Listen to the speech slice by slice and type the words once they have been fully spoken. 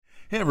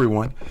Hey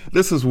everyone,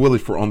 this is Willie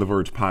for On the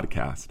Verge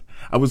podcast.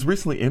 I was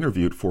recently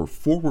interviewed for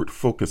Forward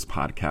Focus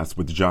podcast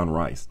with John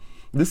Rice.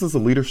 This is a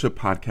leadership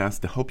podcast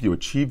to help you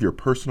achieve your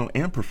personal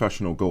and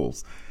professional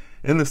goals.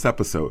 In this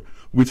episode,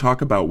 we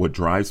talk about what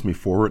drives me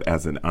forward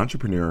as an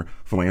entrepreneur,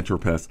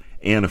 philanthropist,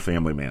 and a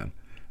family man.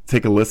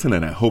 Take a listen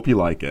and I hope you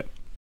like it.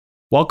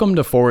 Welcome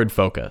to Forward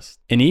Focus.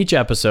 In each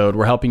episode,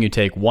 we're helping you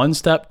take one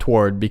step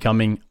toward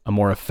becoming a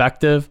more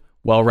effective,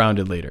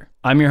 well-rounded leader.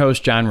 I'm your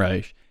host, John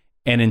Rice.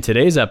 And in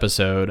today's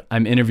episode,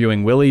 I'm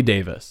interviewing Willie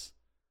Davis,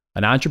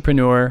 an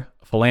entrepreneur,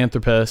 a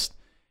philanthropist,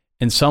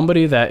 and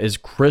somebody that is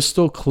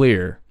crystal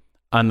clear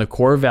on the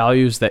core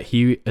values that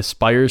he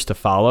aspires to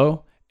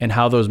follow and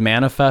how those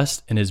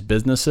manifest in his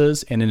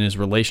businesses and in his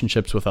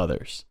relationships with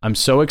others. I'm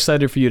so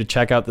excited for you to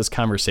check out this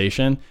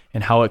conversation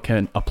and how it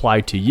can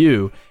apply to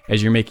you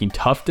as you're making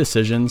tough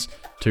decisions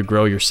to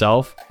grow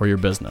yourself or your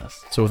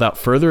business. So without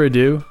further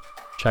ado,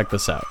 check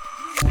this out.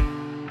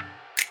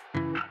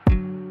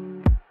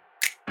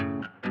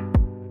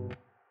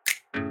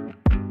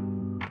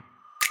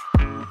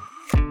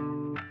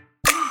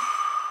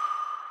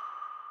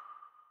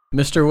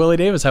 Mr. Willie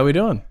Davis, how we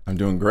doing? I'm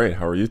doing great.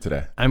 How are you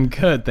today? I'm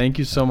good. Thank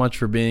you so much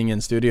for being in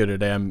studio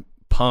today. I'm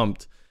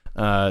pumped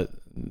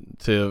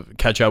to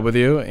catch up with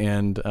you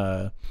and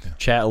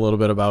chat a little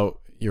bit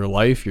about your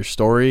life, your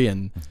story,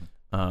 and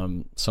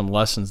some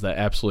lessons that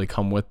absolutely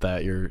come with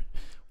that. You're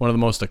one of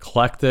the most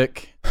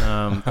eclectic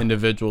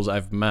individuals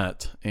I've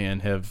met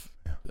and have,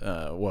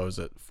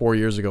 4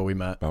 years ago we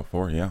met? About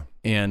 4, yeah.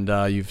 And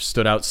you've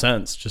stood out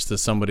since, just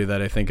as somebody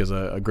that I think is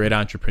a great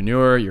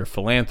entrepreneur. You're a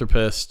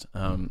philanthropist.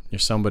 You're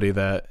somebody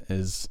that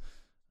is,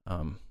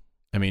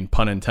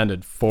 pun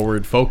intended,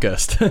 forward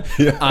focused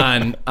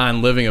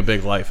on living a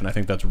big life. And I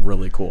think that's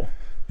really cool.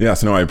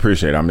 Yes, no, I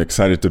appreciate it. I'm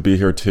excited to be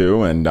here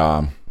too, and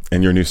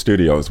in your new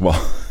studio as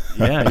well.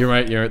 Yeah, you're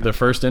right. You're the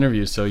first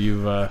interview, so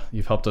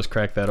you've helped us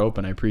crack that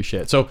open. I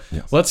appreciate it. So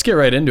Let's get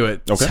right into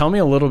it. Okay. Tell me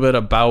a little bit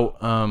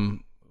about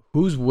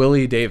who's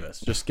Willie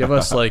Davis? Just give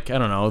us the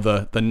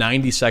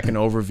 90-second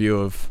overview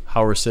of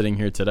how we're sitting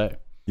here today.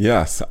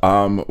 Yes.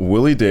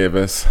 Willie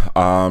Davis,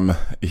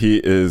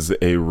 he is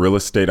a real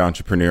estate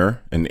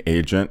entrepreneur, an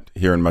agent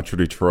here in Metro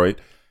Detroit.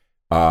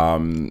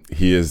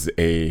 He is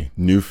a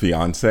new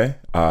fiance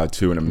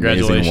to an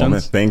amazing woman.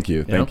 Thank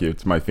you. Thank you.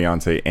 To my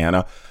fiance,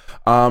 Anna.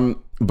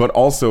 But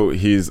also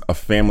he's a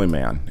family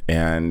man,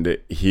 and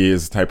he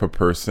is the type of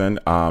person,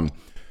 I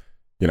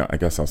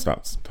guess I'll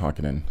stop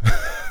talking in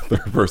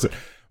third person.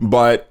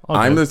 But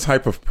I'm the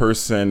type of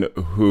person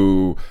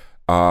who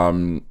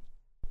I'm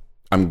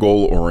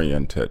goal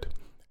oriented,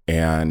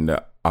 and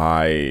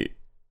my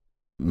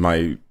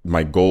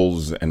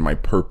goals and my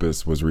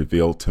purpose was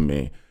revealed to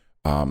me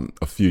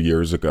a few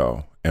years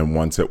ago, and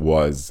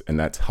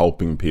that's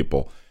helping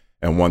people.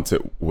 And once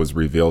it was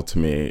revealed to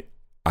me,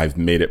 I've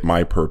made it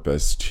my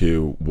purpose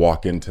to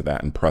walk into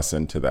that and press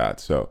into that.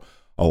 So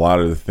a lot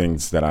of the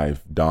things that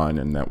I've done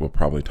and that we'll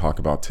probably talk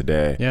about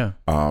today,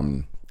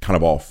 kind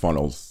of all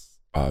funnels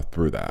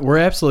through that. We're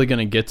absolutely going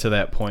to get to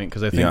that point,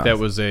 because I think that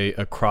was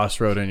a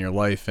crossroad in your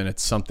life, and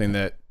it's something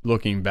that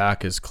looking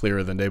back is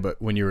clearer than day.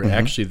 But when you were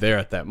actually there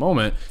at that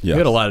moment, you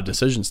had a lot of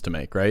decisions to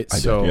make, right? I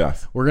did.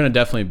 We're going to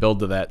definitely build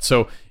to that.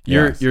 So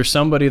you're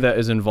somebody that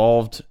is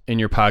involved in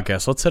your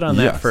podcast. Let's hit on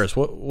that first.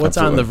 What's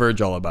Absolutely. On the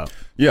Verge all about?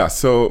 Yeah,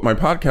 so my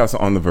podcast,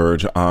 On the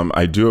Verge,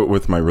 I do it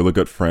with my really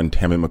good friend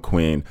Tammy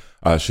McQueen.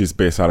 She's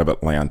based out of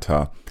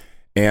Atlanta.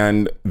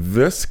 And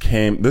this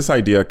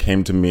idea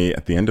came to me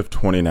at the end of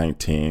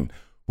 2019.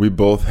 We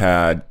both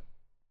had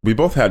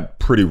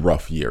pretty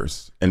rough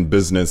years in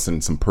business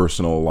and some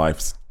personal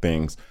life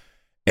things.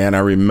 And I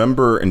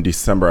remember in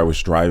December I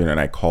was driving and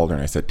I called her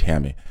and I said,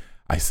 Tammy,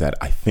 I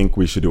think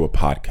we should do a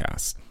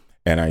podcast.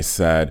 And I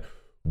said,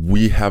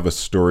 we have a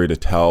story to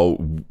tell.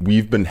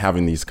 We've been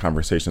having these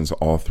conversations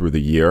all through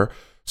the year.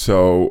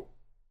 So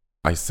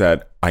I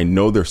said, I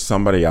know there's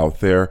somebody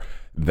out there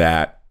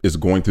that is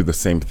going through the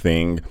same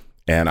thing.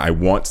 And I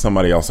want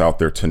somebody else out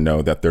there to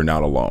know that they're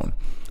not alone.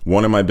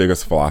 One of my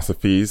biggest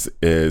philosophies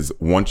is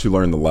once you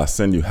learn the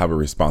lesson, you have a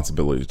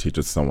responsibility to teach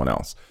it to someone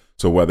else.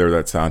 So whether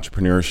that's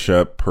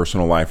entrepreneurship,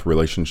 personal life,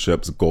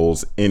 relationships,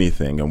 goals,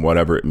 anything, and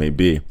whatever it may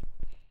be.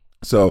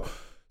 So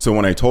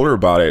when I told her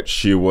about it,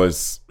 she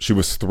was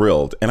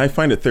thrilled, and I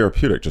find it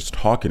therapeutic just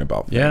talking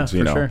about things.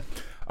 Sure.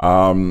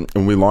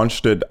 And we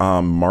launched it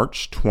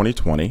March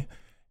 2020,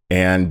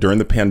 and during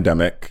the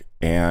pandemic,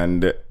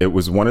 and it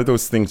was one of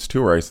those things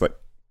too where I was like,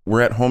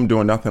 we're at home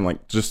doing nothing,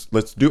 just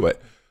let's do it.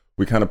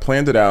 We kind of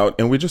planned it out,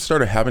 and we just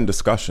started having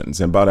discussions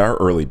about our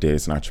early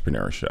days in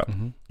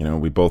entrepreneurship. Mm-hmm.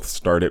 We both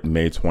started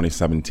May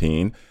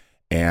 2017,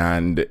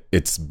 and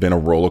it's been a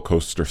roller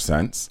coaster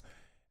since.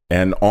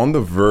 And On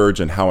the Verge,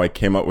 and how I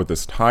came up with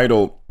this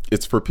title,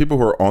 it's for people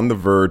who are on the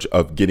verge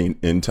of getting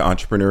into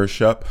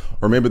entrepreneurship,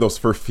 or maybe those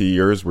first few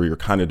years where you're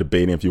kind of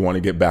debating if you want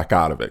to get back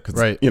out of it,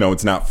 because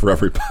it's not for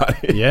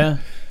everybody. Yeah.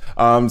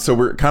 So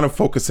we're kind of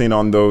focusing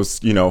on those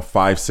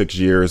 5-6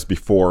 years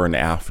before and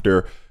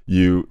after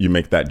you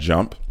make that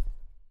jump.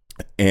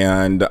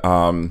 And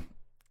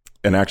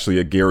and actually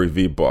a Gary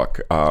Vee book,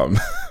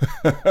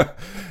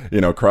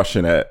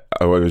 crushing it.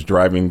 I was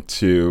driving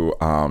to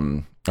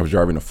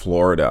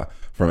Florida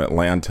from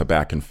Atlanta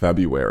back in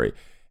February,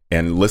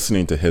 and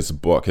listening to his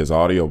book, his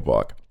audio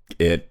book,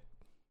 it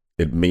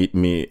made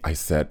me, I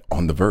said,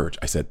 On the Verge.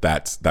 I said,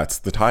 that's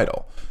the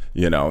title,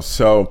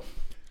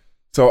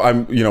 So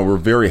I'm, we're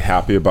very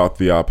happy about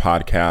the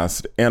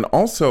podcast. And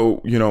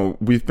also,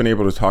 we've been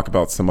able to talk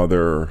about some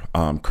other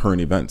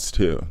current events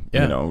too,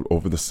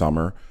 over the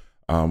summer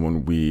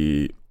when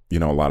we, a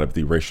lot of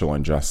the racial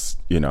unrest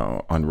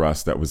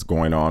that was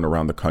going on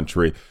around the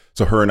country.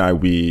 So her and I,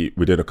 we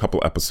did a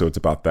couple episodes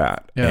about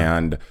that. Yeah.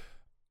 And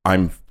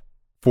I'm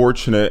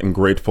fortunate and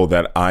grateful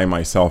that I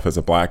myself as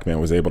a Black man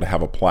was able to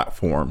have a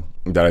platform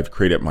that I've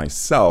created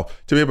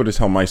myself to be able to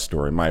tell my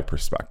story, my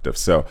perspective.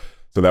 So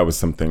that was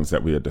some things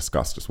that we had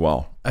discussed as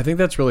well. I think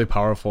that's really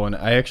powerful. And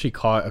I actually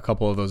caught a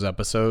couple of those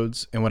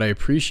episodes. And what I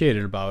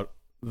appreciated about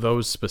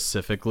those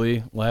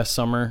specifically last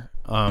summer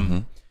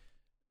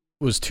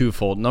was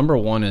twofold. Number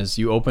one is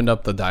you opened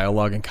up the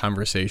dialogue and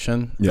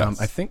conversation. Yes.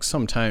 I think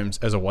sometimes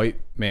as a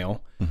white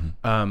male,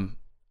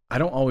 I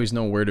don't always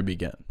know where to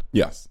begin.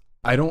 Yes.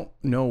 I don't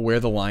know where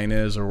the line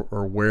is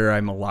or where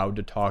I'm allowed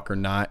to talk or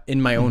not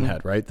in my own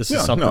head, right? This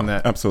is something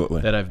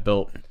that I've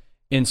built.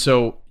 And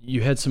so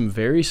you had some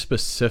very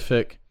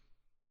specific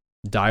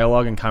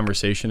dialogue and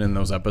conversation in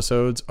those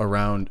episodes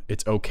around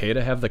it's okay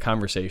to have the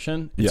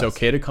conversation. It's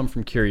okay to come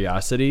from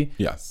curiosity.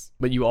 Yes.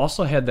 But you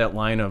also had that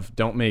line of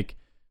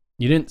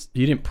you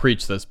didn't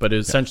preach this, but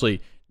it's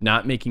essentially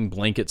not making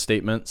blanket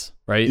statements,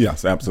 right?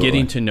 Yes, absolutely.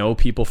 Getting to know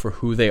people for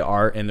who they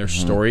are and their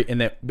story.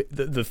 And that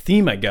the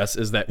theme, I guess,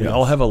 is that we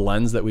all have a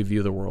lens that we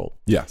view the world.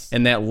 Yes.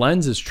 And that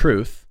lens is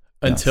truth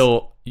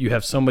until you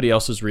have somebody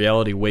else's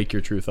reality wake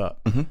your truth up.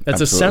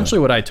 That's essentially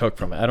what I took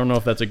from it. I don't know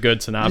if that's a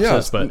good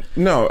synopsis, but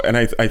no, and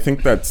I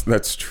think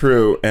that's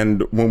true.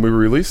 And when we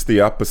released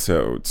the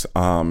episodes,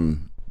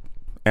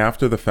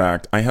 after the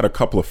fact, I had a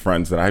couple of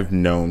friends that I've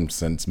known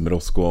since middle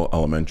school,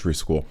 elementary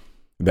school,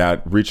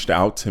 that reached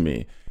out to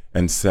me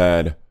and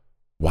said,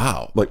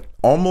 wow, like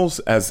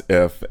almost as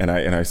if, and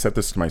I said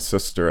this to my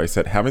sister, I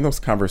said, having those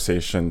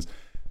conversations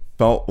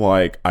felt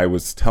like I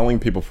was telling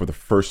people for the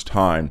first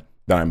time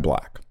that I'm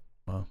Black.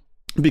 Wow.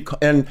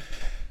 Because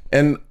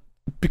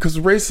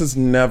race is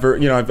never,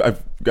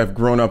 I've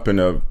grown up in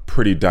a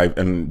pretty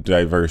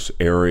diverse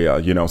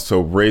area, so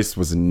race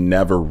was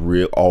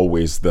never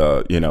always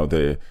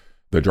the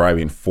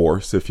driving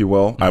force, if you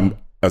will.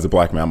 As a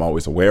Black man, I'm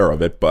always aware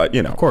of it, but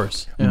of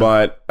course,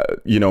 but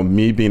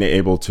me being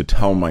able to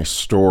tell my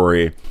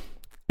story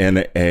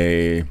in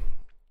a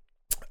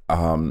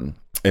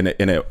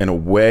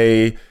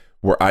way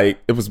where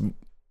it was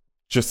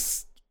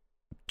just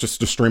a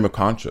stream of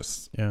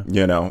conscious,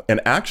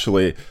 and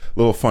actually,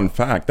 little fun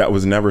fact, that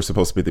was never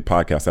supposed to be the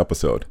podcast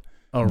episode.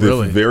 Oh,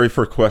 really? The very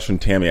first question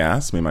Tammy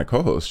asked me, my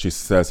co-host, she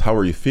says, "How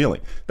are you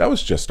feeling?" That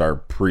was just our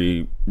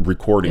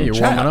pre-recording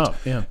chat. Warming up,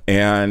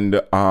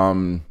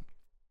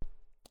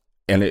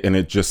 and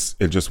it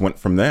just went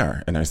from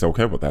there. And I said,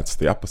 okay, well, that's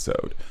the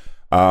episode.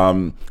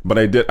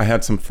 But I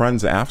had some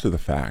friends after the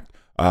fact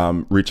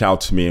reach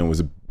out to me and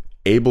was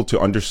able to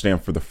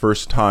understand for the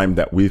first time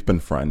that we've been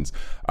friends,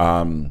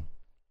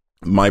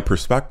 my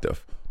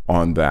perspective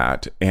on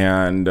that.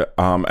 And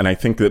I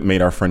think that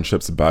made our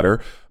friendships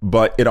better,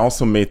 but it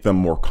also made them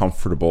more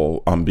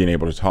comfortable being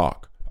able to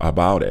talk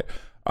about it.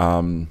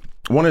 One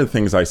of the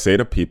things I say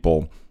to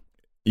people,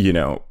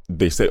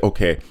 they say,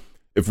 okay,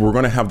 if we're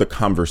going to have the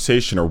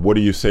conversation, or what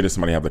do you say to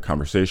somebody to have the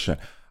conversation?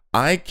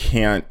 I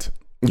can't,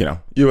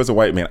 you as a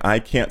white man, I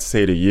can't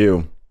say to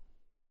you,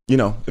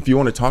 if you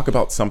want to talk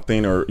about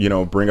something or,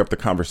 bring up the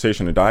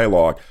conversation and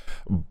dialogue,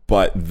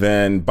 but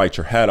then bite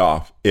your head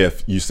off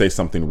if you say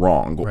something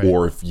wrong, right,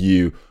 or if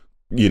you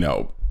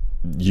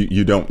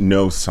don't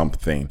know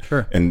something.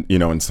 Sure. And,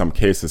 in some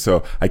cases.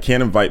 So I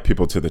can't invite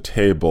people to the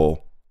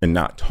table and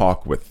not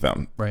talk with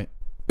them. Right.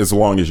 As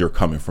long as you're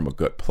coming from a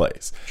good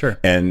place. Sure.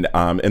 And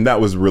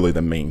that was really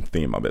the main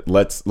theme of it.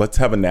 Let's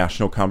have a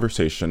national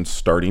conversation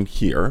starting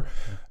here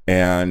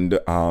and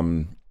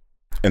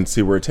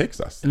see where it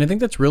takes us. And I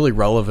think that's really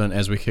relevant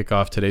as we kick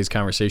off today's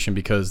conversation,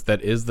 because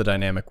that is the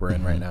dynamic we're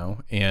in right now.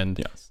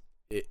 And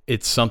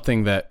it's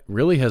something that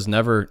really has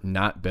never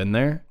not been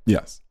there.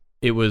 Yes.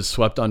 It was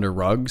swept under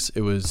rugs.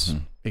 It was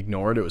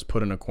ignored. It was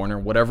put in a corner,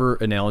 whatever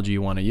analogy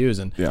you want to use.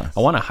 And I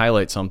want to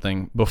highlight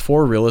something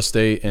before real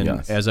estate. And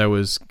as I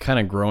was kind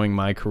of growing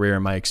my career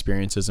and my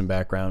experiences and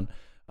background,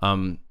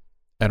 I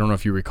don't know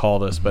if you recall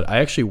this, but I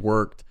actually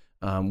worked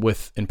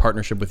in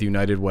partnership with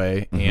United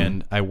Way,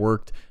 and I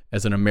worked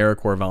as an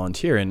AmeriCorps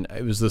volunteer. And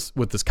it was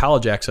with this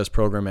college access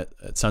program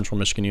at Central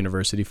Michigan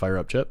University, Fire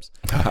Up Chips.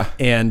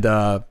 And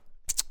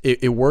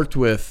it worked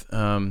with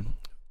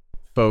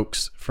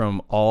folks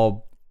from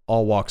all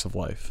walks of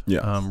life,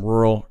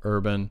 rural,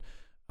 urban,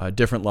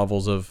 different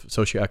levels of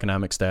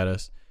socioeconomic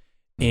status.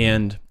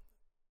 And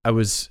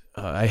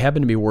I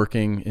happened to be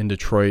working in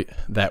Detroit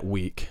that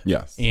week,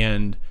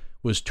 and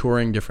was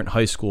touring different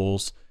high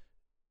schools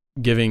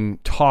giving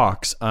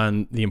talks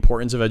on the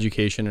importance of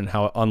education and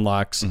how it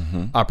unlocks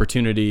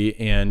opportunity,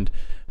 and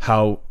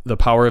how the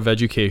power of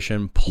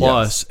education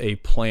plus a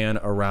plan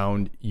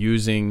around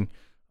using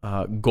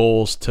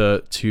goals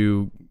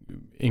to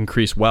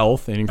increase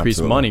wealth and increase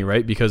money,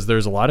 right? Because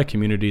there's a lot of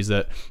communities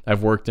that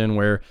I've worked in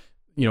where,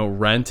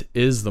 rent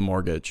is the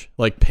mortgage,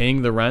 like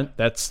paying the rent,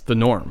 that's the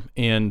norm.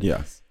 And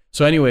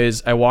so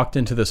anyways, I walked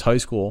into this high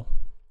school,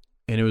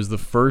 and it was the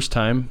first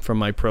time from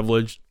my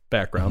privileged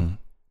background.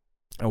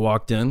 I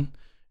walked in,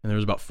 and there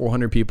was about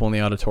 400 people in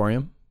the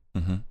auditorium.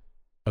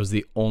 I was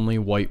the only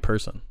white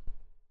person.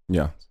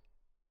 Yeah.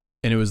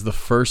 And it was the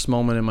first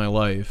moment in my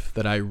life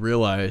that I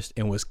realized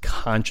and was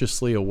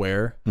consciously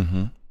aware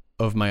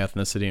of my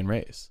ethnicity and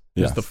race.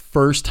 It was the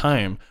first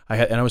time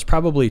and I was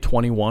probably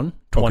 21.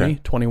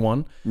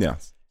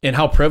 Yes. And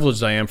how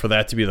privileged I am for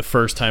that to be the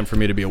first time for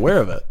me to be aware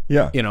of it.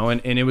 Yeah.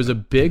 And it was a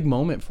big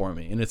moment for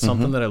me. And it's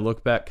something that I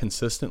look back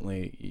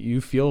consistently.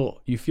 You feel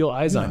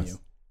eyes on you,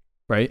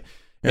 right?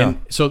 Yeah.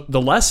 And so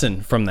the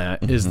lesson from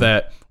that is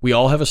that we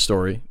all have a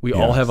story. We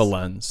all have a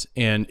lens.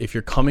 And if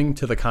you're coming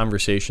to the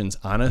conversations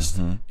honest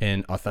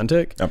and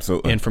authentic,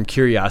 absolutely, and from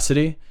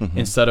curiosity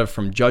instead of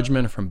from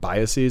judgment or from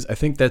biases, I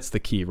think that's the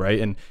key, right?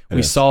 And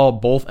we saw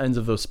both ends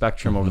of the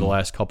spectrum over the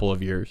last couple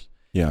of years.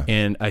 Yeah.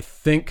 And I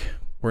think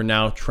we're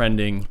now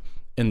trending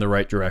in the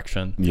right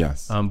direction.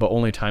 Yes. But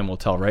only time will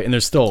tell, right? And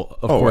there's still,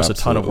 of course, a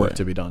ton of work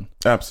to be done.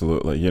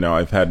 Absolutely.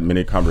 I've had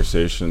many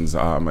conversations.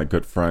 My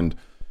good friend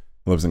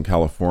lives in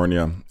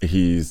California.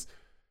 He's,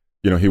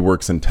 he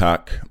works in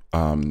tech.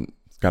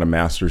 He's got a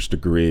master's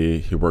degree.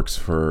 He works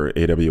for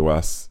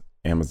AWS,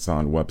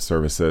 Amazon Web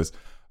Services.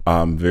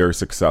 Very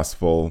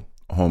successful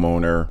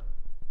homeowner,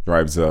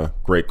 drives a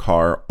great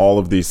car, all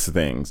of these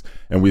things.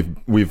 And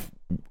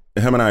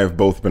him and I have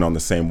both been on the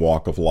same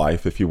walk of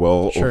life, if you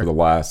will, over the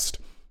last,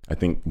 I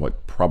think,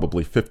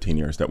 probably 15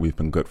 years that we've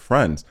been good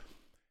friends.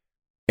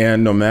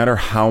 And no matter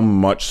how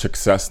much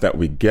success that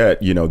we get,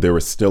 there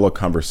is still a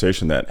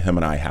conversation that him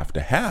and I have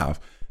to have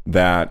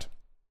that,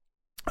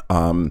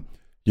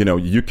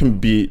 you can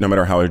be, no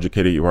matter how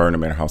educated you are, no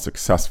matter how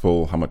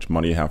successful, how much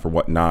money you have or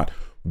whatnot,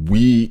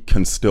 we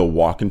can still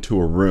walk into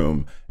a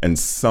room and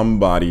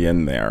somebody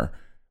in there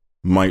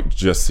might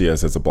just see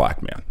us as a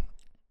black man.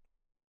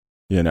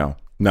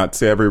 Not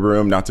to every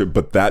room,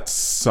 but that's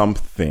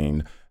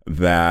something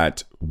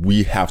that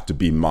we have to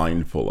be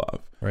mindful of,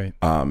 right?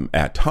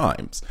 At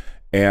times.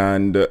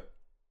 And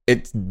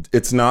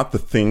it's not the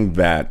thing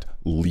that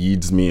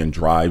leads me and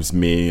drives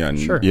me, and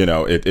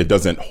it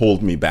doesn't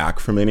hold me back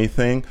from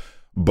anything.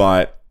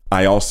 But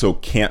I also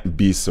can't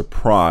be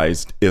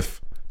surprised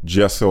if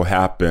just so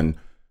happen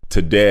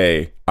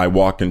today I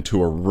walk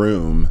into a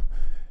room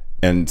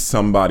and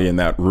somebody in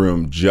that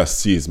room just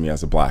sees me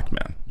as a black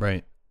man.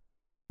 Right.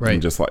 I'm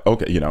just like,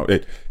 okay,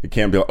 it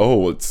can't be like,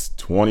 oh, it's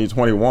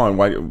 2021.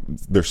 Why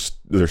there's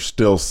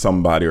still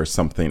somebody or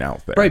something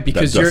out there, right?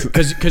 Because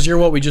you're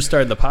what we just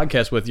started the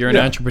podcast with. You're an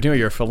entrepreneur.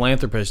 You're a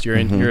philanthropist.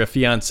 You're a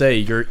fiance.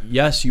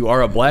 You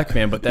are a black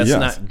man, but that's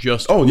not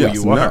just who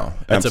you are. No,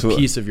 that's absolutely.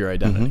 a piece of your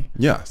identity.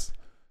 Yes,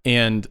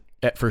 and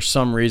for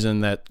some reason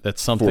that's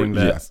something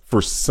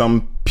for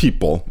some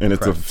people, and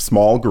it's a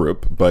small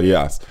group, but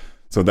yes.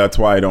 So that's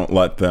why I don't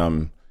let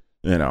them,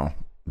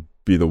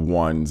 be the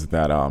ones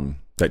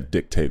that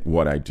dictate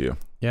what I do.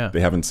 Yeah. They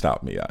haven't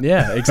stopped me yet.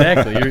 Yeah,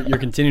 exactly. You're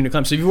continuing to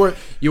climb. So you worked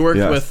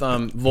with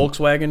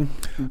Volkswagen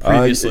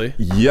previously.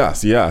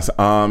 Yes.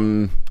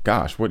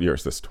 Gosh, what year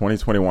is this?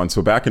 2021.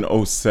 So back in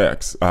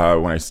 2006,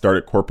 when I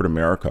started corporate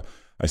America,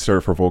 I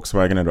started for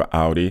Volkswagen and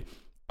Audi.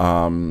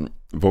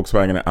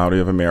 Volkswagen and Audi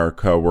of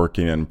America,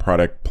 working in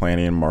product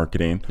planning and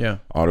marketing,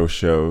 auto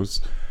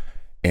shows.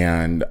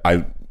 And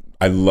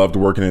I loved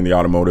working in the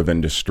automotive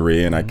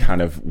industry, and I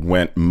kind of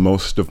went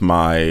most of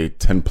my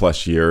 10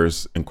 plus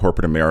years in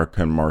corporate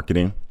America and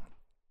marketing,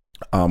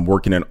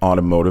 working in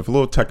automotive, a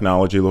little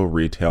technology, a little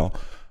retail.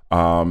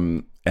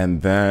 And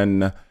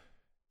then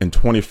in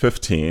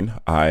 2015,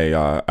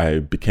 I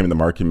became the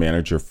marketing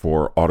manager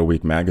for Auto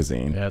Week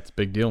magazine. Yeah, it's a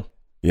big deal.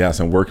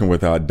 Yes, and working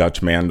with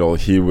Dutch Mandel,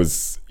 he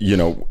was,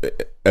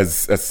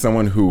 as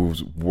someone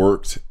who's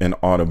worked in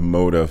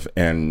automotive,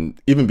 and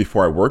even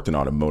before I worked in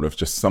automotive,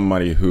 just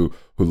somebody who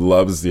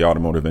loves the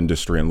automotive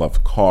industry and loves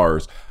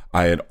cars,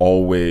 I had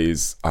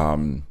always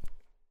not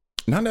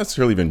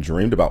necessarily even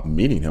dreamed about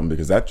meeting him,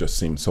 because that just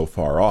seemed so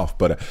far off.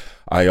 But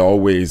I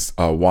always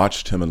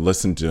watched him and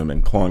listened to him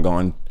and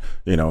clung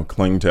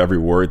to every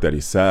word that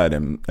he said,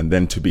 and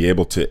then to be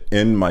able to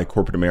end my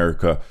corporate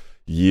America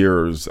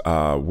years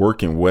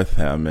working with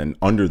him and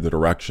under the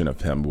direction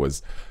of him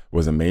was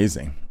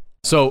amazing.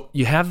 So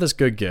you have this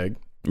good gig.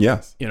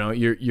 Yes.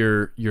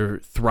 You're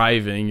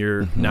thriving.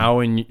 You're now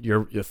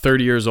you're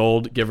 30 years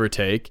old, give or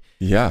take.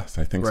 Yes,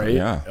 I think so.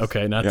 Yeah.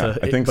 Okay,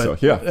 I think so.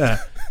 Yeah.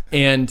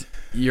 And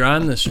you're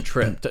on this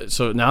trip.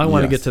 So now I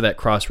want to get to that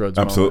crossroads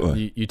Absolutely.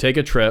 moment. You take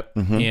a trip,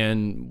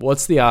 and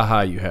what's the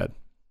aha you had?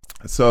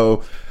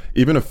 So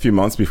even a few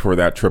months before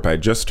that trip, I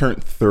just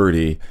turned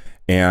 30.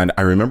 And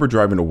I remember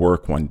driving to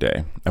work one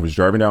day. I was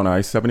driving down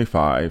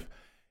I-75,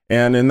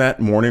 and in that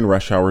morning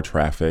rush hour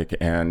traffic,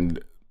 and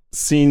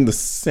seeing the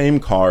same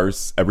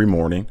cars every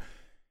morning.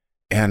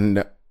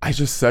 And I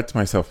just said to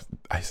myself,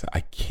 I said, I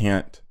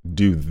can't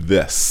do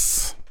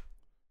this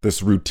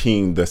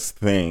routine, this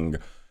thing.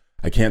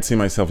 I can't see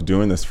myself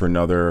doing this for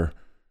another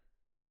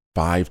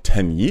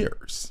 5-10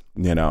 years,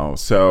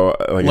 So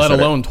like let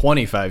alone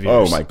 25 years.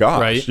 Oh my gosh.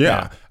 Right?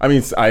 Yeah. I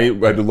mean, I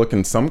had to look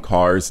in some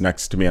cars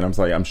next to me and I was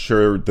like, I'm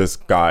sure this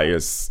guy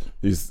he's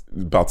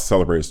about to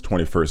celebrate his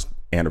 21st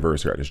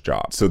anniversary at his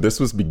job. So this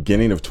was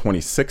beginning of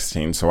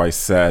 2016. So I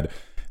said,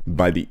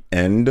 by the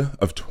end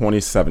of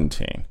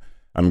 2017,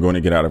 I'm going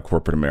to get out of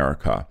corporate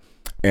America.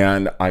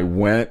 And I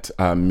went,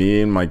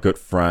 me and my good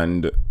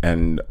friend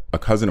and a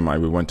cousin of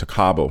mine, we went to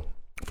Cabo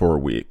for a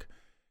week.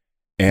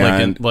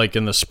 And like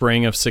in the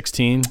spring of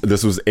 16?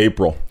 This was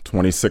April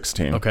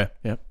 2016. Okay,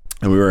 yep.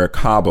 And we were at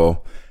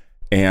Cabo.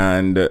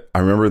 And I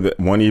remember that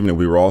one evening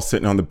we were all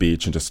sitting on the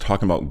beach and just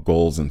talking about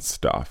goals and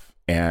stuff.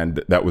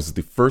 And that was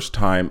the first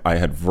time I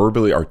had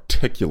verbally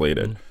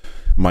articulated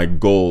my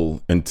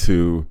goal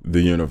into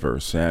the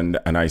universe. And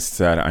I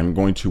said, I'm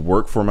going to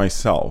work for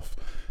myself.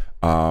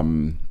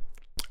 And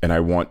I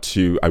want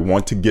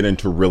to get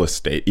into real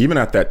estate. Even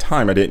at that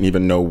time, I didn't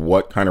even know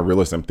what kind of real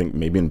estate. I'm thinking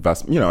maybe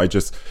investment.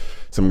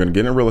 So I'm going to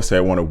get into real estate.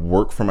 I want to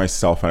work for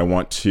myself, and I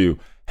want to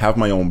have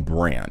my own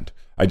brand.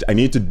 I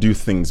need to do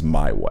things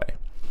my way.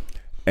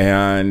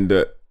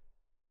 And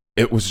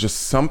it was just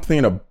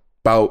something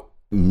about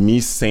me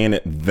saying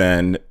it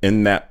then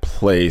in that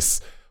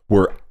place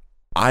where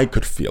I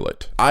could feel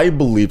it. I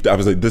believed, I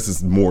was like, this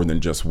is more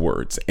than just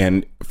words.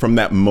 And from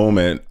that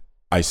moment,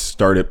 I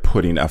started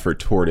putting effort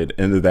toward it.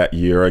 End of that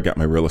year, I got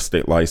my real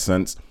estate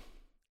license.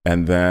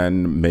 And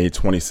then May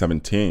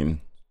 2017,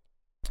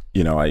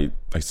 I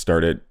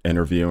started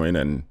interviewing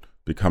and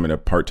becoming a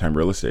part-time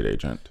real estate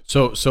agent.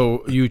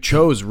 So you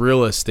chose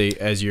real estate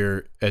as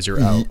your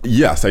out.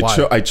 Yes,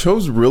 I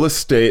chose real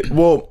estate.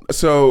 Well,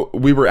 so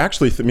we were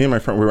actually, me and my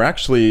friend, we were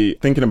actually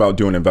thinking about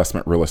doing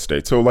investment real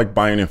estate. So like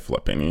buying and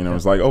flipping, it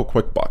was like, oh,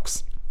 quick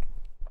bucks.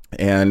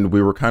 And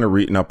we were kind of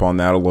reading up on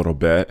that a little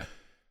bit.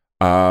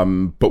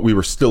 But we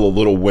were still a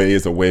little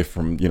ways away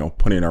from,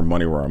 putting our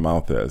money where our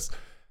mouth is.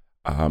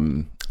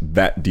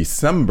 That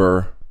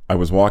December, I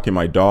was walking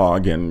my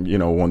dog and,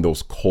 one of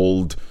those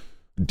cold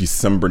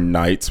December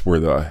nights where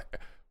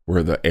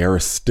the air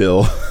is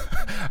still,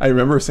 I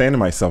remember saying to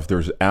myself,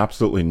 there's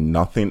absolutely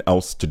nothing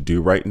else to do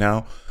right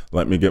now.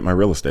 Let me get my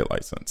real estate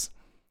license.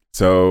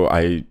 So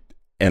I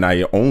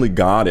only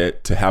got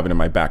it to have it in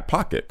my back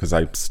pocket because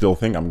I still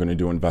think I'm going to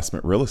do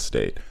investment real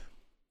estate.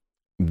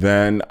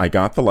 Then I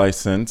got the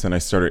license and I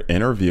started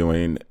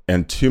interviewing.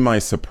 And to my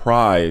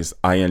surprise,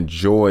 I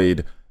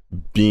enjoyed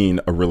being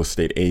a real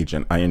estate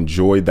agent. I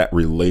enjoyed that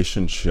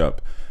relationship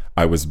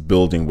I was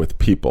building with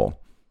people.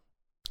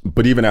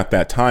 But even at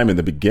that time in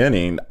the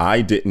beginning,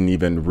 I didn't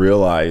even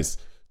realize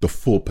the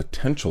full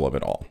potential of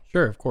it all.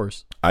 Sure, of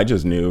course. I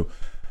just knew,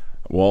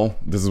 well,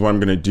 this is what I'm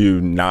going to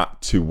do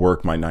not to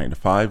work my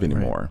 9-to-5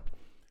 anymore.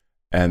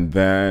 Right. And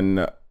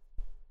then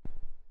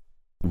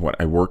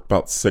I worked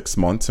about 6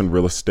 months in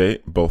real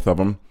estate, both of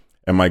them.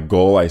 And my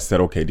goal, I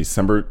said, okay,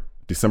 December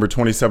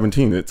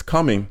 2017, it's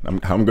coming.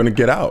 I'm going to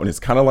get out. And it's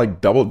kind of like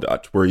double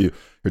dutch where you're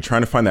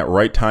trying to find that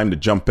right time to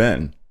jump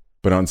in.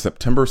 But on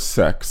September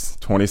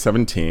 6th,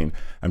 2017,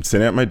 I'm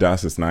sitting at my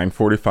desk. It's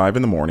 9:45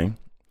 in the morning.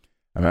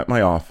 I'm at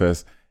my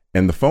office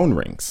and the phone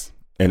rings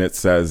and it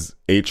says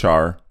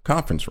HR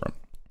conference room.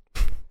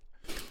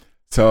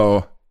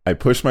 So I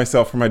pushed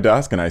myself from my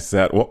desk and I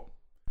said, well,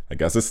 I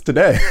guess it's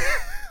today.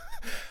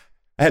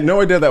 I had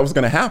no idea that was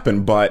going to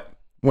happen, but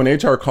when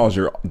HR calls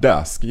your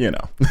desk, there's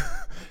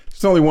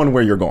only one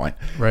way you're going.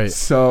 Right.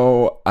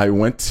 So I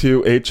went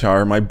to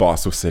HR. My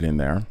boss was sitting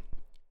there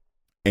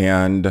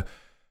and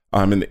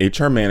I'm the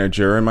HR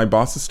manager and my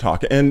boss is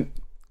talking and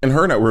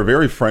her and I were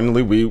very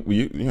friendly. We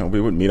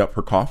would meet up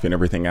for coffee and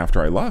everything after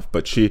I left,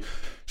 but she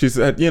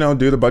said,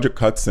 do the budget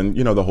cuts and,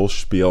 the whole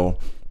spiel,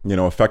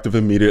 effective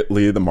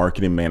immediately, the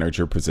marketing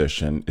manager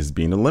position is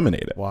being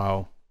eliminated.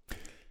 Wow.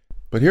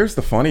 But here's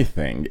the funny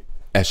thing.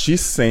 As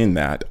she's saying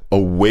that, a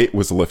weight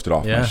was lifted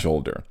off my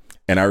shoulder.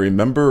 And I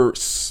remember,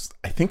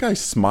 I think I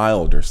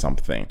smiled or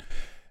something.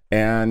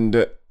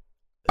 And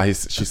she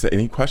said,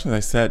 any questions? I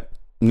said,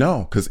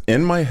 no, because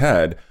in my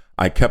head,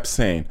 I kept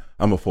saying,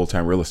 I'm a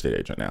full-time real estate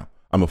agent now.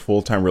 I'm a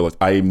full-time real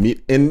estate. I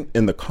meet in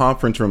the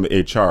conference room of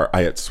HR,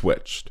 I had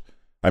switched.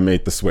 I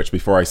made the switch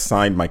before I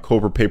signed my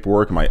COBRA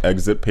paperwork and my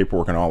exit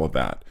paperwork and all of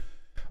that.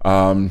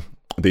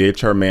 The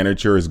HR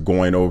manager is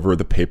going over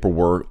the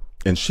paperwork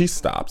and she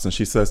stops and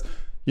she says,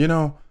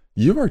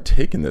 you are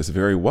taking this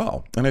very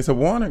well. And I said,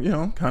 well,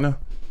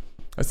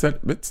 I said,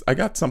 I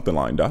got something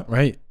lined up.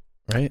 Right.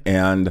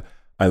 And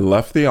I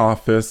left the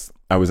office.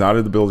 I was out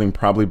of the building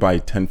probably by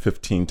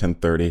 10:15,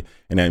 10:30.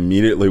 And I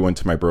immediately went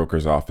to my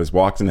broker's office,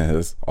 walked into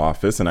his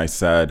office and I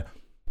said,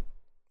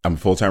 I'm a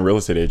full-time real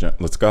estate agent.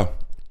 Let's go.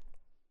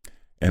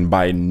 And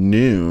by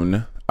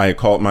noon, I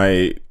called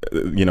my,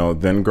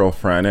 then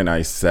girlfriend and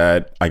I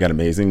said, I got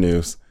amazing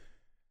news.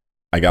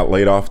 I got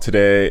laid off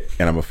today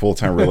and I'm a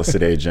full-time real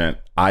estate agent.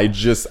 I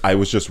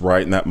was just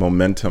right in that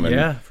momentum. And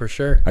yeah, for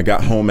sure. I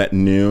got home at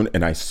noon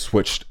and I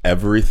switched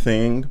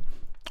everything.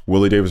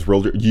 Willie Davis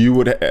Realtor,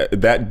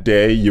 that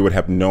day you would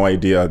have no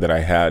idea that I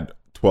had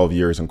 12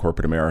 years in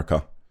corporate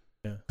America.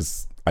 Yeah.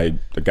 'Cause I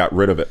got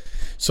rid of it.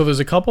 So there's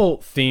a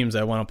couple themes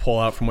I want to pull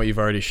out from what you've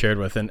already shared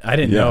with, and I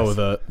didn't know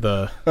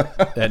the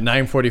at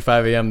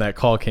 9:45 a.m. that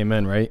call came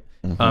in, right?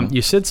 Mm-hmm.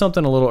 You said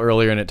something a little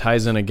earlier, and it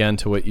ties in again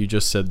to what you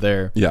just said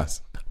there.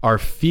 Yes. Our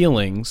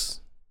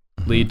feelings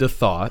lead to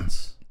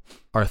thoughts.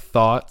 Our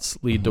thoughts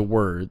lead to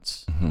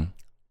words. Mm-hmm.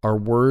 Our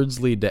words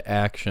lead to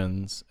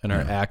actions, and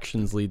our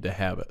actions lead to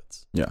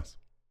habits. Yes.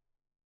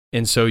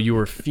 And so you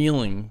were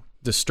feeling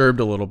disturbed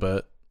a little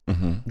bit,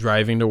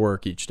 driving to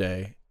work each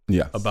day.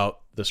 Yes.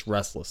 About this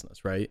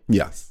restlessness, right?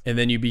 Yes. And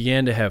then you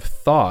began to have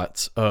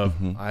thoughts of,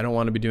 I don't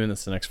want to be doing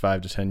this the next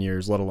 5 to 10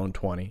 years, let alone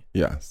 20.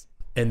 Yes.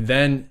 And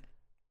then,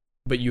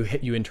 but you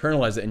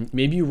internalize it, and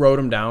maybe you wrote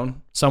them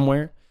down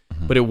somewhere,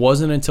 but it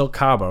wasn't until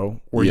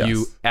Cabo where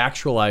you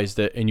actualized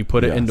it and you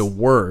put it into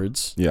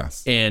words.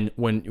 Yes. And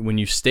when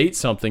you state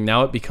something,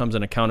 now it becomes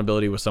an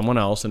accountability with someone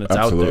else, and it's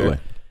out there.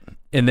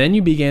 And then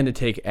you began to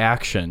take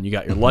action. You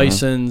got your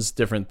license,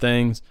 different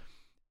things.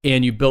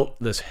 And you built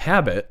this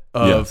habit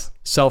of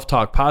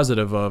self-talk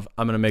positive of,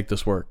 I'm going to make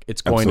this work.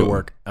 It's going to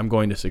work. I'm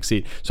going to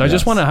succeed. So I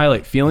just want to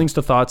highlight feelings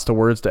to thoughts to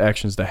words to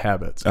actions to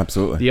habits.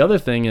 Absolutely. The other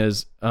thing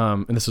is,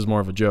 and this is more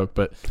of a joke,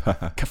 but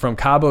from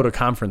Cabo to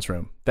conference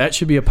room. That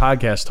should be a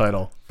podcast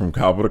title. From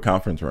Cabo to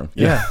conference room.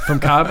 Yeah, from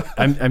Cabo.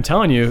 I'm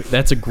telling you,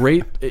 that's a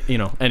great,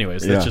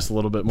 anyways, that's just a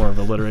little bit more of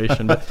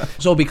alliteration. But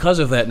so because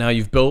of that, now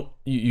you've built,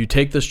 you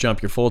take this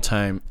jump, you're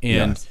full-time,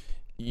 and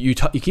you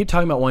keep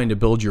talking about wanting to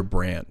build your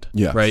brand,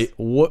 right?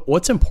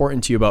 What's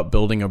important to you about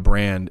building a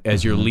brand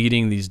as you're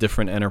leading these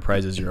different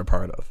enterprises you're a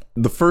part of?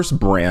 The first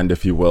brand,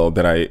 if you will,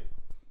 that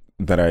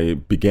I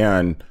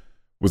began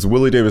was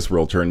Willie Davis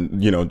Realtor,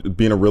 and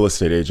being a real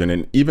estate agent,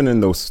 and even in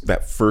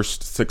that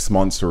first 6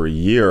 months or a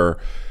year,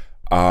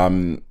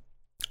 I'm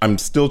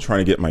still trying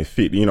to get my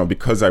feet,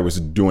 because I was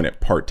doing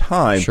it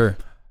part-time. Sure.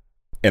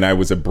 And I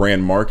was a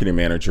brand marketing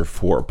manager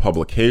for a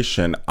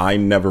publication. I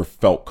never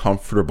felt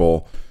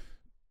comfortable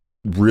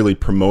really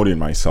promoting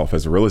myself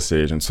as a real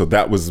estate agent. So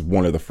that was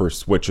one of the first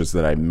switches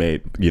that I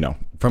made,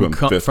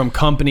 from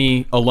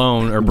company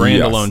alone or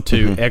brand alone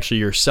to actually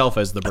yourself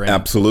as the brand.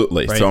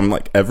 Absolutely. Right? So I'm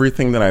like,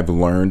 everything that I've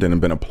learned and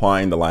have been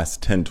applying the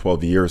last 10,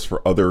 12 years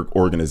for other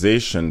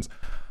organizations,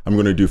 I'm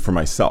going to do for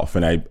myself.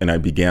 And I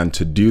began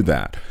to do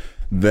that.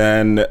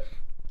 Then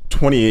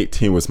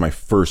 2018 was my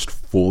first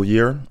full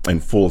year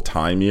and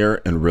full-time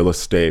year in real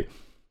estate.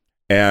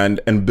 And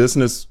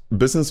business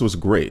was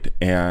great.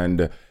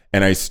 And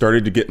I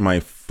started to get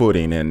my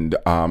footing,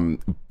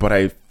 but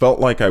I felt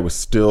like I was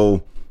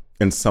still,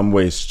 in some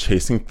ways,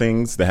 chasing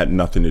things that had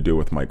nothing to do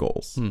with my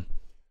goals.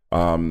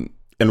 In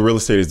real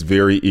estate, it's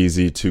very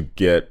easy to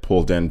get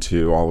pulled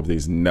into all of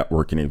these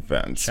networking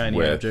events.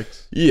 Shiny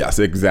objects. Yes,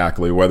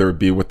 exactly. Whether it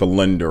be with the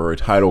lender or a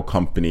title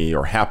company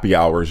or happy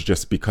hours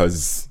just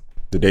because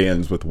the day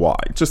ends with Y.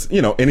 Just,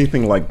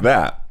 anything like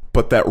that.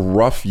 But that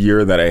rough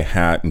year that I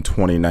had in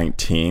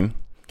 2019,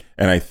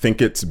 and I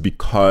think it's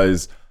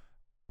because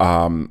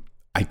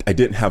I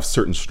didn't have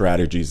certain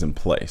strategies in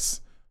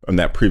place in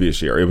that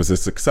previous year. It was a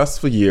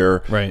successful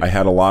year. Right. I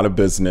had a lot of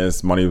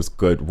business, money was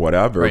good,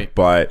 whatever,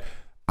 but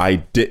I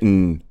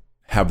didn't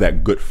have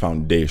that good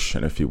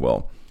foundation, if you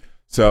will.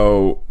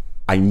 So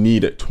I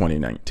needed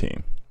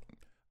 2019.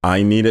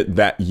 I needed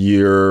that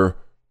year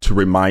to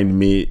remind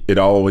me it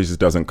always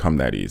doesn't come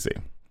that easy.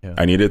 Yeah.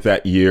 I needed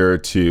that year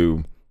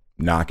to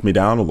knock me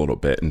down a little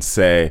bit and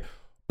say,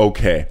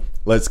 okay,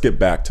 let's get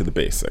back to the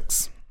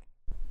basics.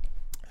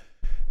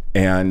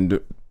 And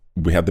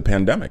we had the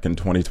pandemic in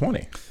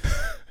 2020.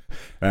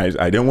 And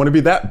I didn't want to be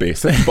that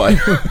basic, but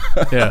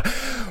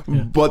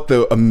but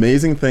the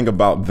amazing thing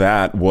about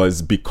that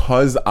was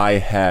because I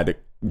had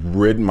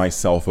rid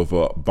myself of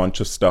a bunch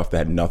of stuff that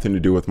had nothing to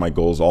do with my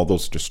goals, all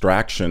those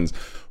distractions.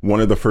 One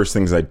of the first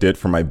things I did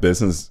for my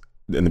business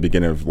in the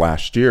beginning of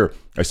last year,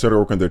 I started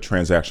working with a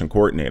transaction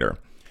coordinator.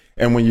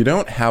 And when you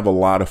don't have a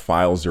lot of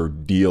files or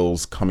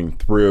deals coming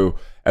through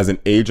as an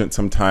agent,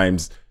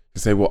 sometimes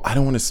you say, well, I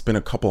don't want to spend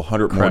a couple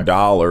 $100 more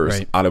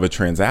dollars out of a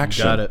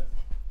transaction. Got it.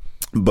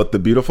 But the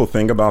beautiful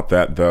thing about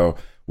that, though,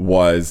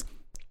 was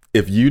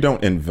if you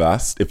don't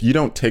invest, if you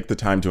don't take the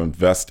time to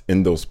invest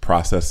in those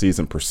processes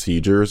and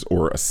procedures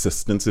or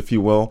assistance, if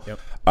you will,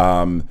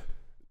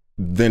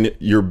 then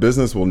your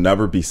business will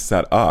never be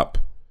set up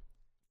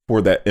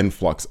for that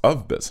influx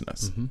of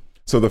business. Mm-hmm.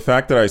 So the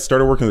fact that I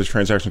started working as a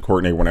transaction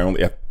coordinator when I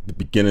only at the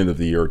beginning of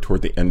the year,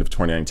 toward the end of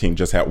 2019,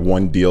 just had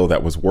one deal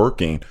that was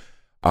working,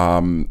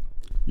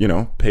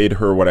 paid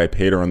her what I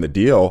paid her on the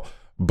deal.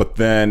 But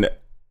then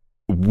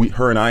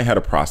her and I had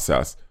a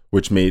process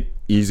which made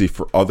easy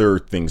for other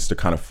things to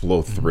kind of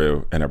flow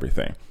through and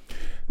everything.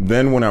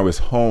 Then when I was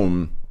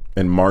home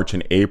in March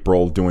and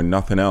April doing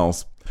nothing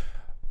else,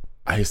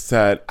 I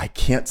said, I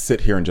can't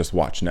sit here and just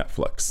watch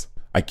Netflix.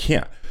 I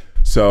can't.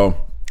 So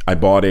I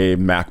bought a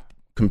Mac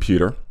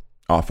computer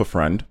off a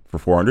friend for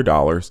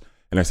 $400,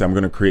 And I said, I'm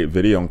going to create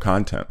video and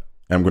content.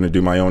 And I'm going to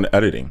do my own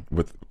editing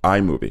with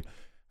iMovie.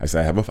 I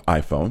said, I have an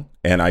iPhone,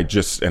 and I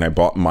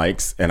bought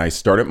mics, and I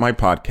started my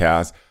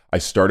podcast. I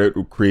started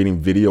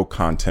creating video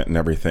content and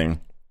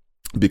everything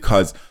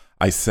because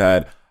I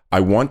said,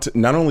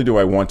 not only do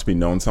I want to be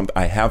known something,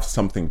 I have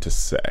something to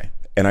say.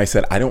 And I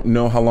said, I don't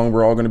know how long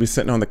we're all going to be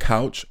sitting on the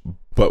couch,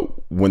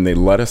 but when they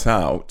let us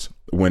out,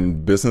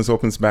 when business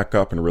opens back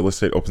up and real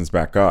estate opens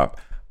back up,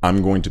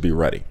 I'm going to be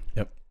ready.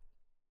 Yep.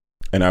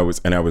 And I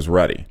was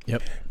ready.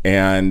 Yep.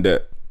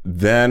 And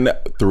then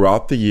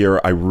throughout the year,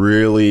 I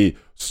really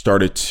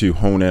started to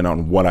hone in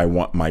on what I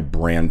want my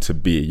brand to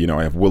be. You know,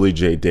 I have Willie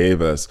J.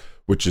 Davis,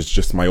 which is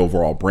just my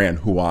overall brand,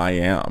 who I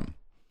am.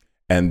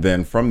 And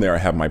then from there, I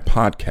have my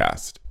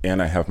podcast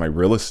and I have my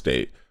real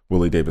estate,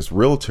 Willie Davis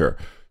Realtor.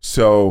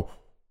 So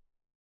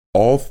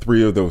all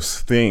three of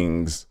those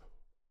things,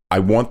 I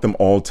want them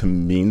all to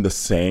mean the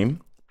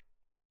same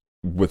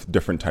with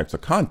different types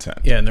of content.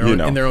 Yeah, in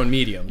their own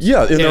mediums.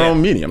 Yeah, in their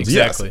own mediums.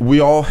 Exactly. Yes. We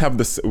all have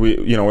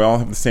we all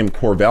have the same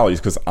core values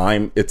because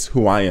it's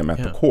who I am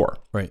at the core.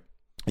 Right.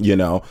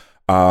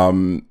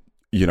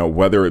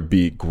 Whether it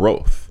be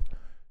growth,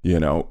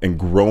 and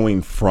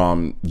growing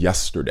from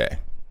yesterday,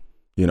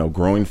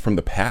 growing from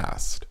the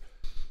past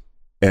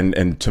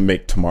and to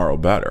make tomorrow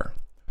better.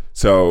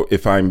 So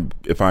if I'm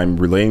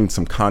relaying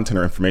some content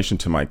or information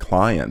to my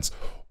clients,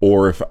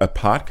 or if a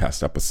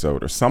podcast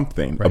episode or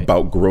something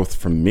about growth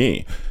from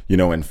me,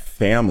 and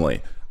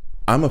family,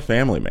 I'm a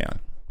family man.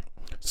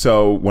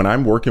 So when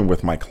I'm working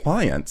with my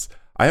clients,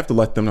 I have to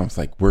let them know, it's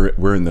like,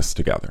 we're in this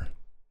together.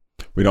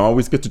 We don't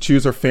always get to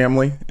choose our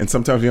family, and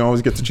sometimes we don't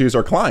always get to choose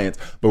our clients,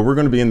 but we're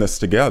going to be in this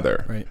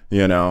together, right.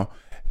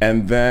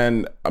 And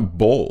then I'm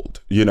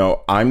bold.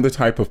 I'm the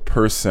type of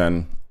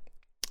person,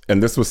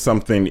 and this was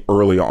something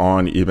early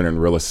on, even in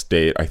real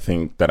estate, I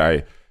think that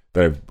I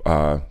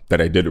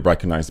did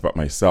recognize about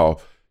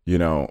myself.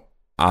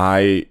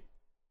 I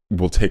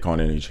will take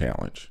on any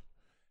challenge,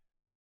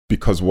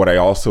 because what I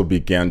also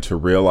began to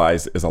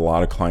realize is a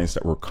lot of clients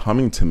that were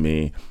coming to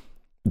me,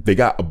 they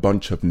got a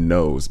bunch of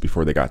no's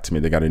before they got to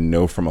me. They got a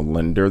no from a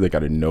lender. They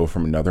got a no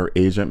from another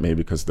agent, maybe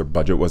because their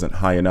budget wasn't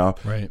high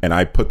enough. Right. And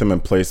I put them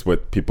in place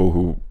with people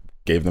who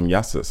gave them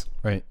yeses.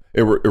 Right.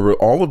 It were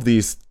all of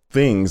these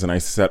things, and I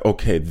said,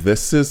 okay,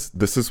 this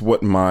is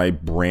what my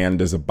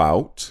brand is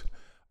about.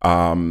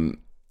 And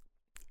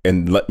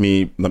let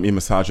me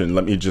massage it, and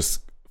let me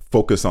just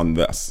focus on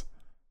this.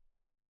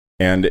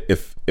 And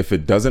if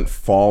it doesn't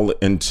fall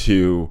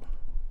into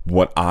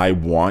what I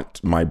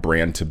want my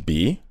brand to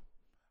be,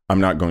 I'm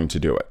not going to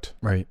do it.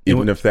 Right.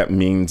 Even if that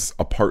means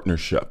a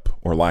partnership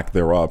or lack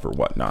thereof or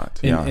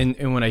whatnot.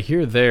 And when I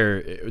hear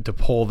there, to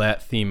pull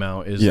that theme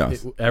out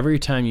is every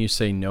time you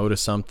say no to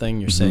something,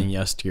 you're saying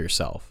yes to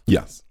yourself.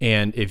 Yes.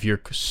 And if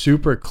you're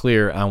super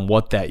clear on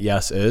what that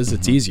yes is,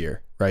 it's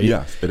easier, right?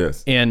 Yes, it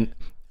is. And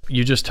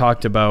you just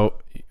talked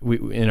about,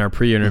 in our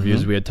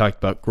pre-interviews, we had talked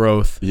about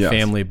growth,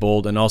 family,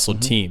 bold, and also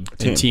team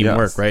and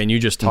teamwork, right? And you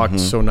just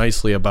talked so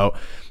nicely about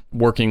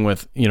working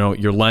with,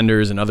 your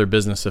lenders and other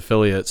business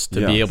affiliates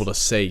to be able to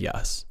say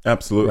yes.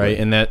 Absolutely. Right.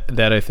 And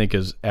that I think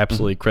is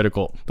absolutely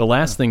critical. The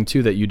last thing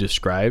too that you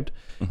described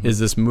is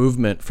this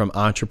movement from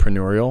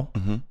entrepreneurial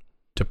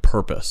to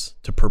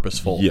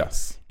purposeful.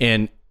 Yes.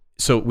 And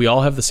so we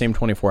all have the same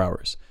 24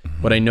 hours.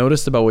 What I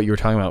noticed about what you were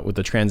talking about with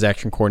the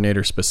transaction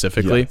coordinator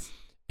specifically,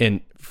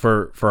 and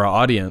for our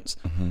audience,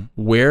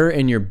 where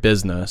in your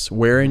business,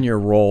 where in your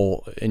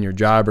role, in your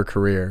job or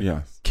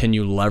career, can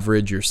you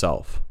leverage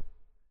yourself?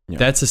 Yeah.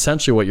 That's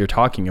essentially what you're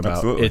talking about.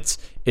 Absolutely.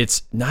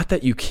 It's not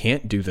that you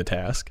can't do the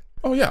task.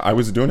 Oh yeah, I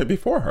was doing it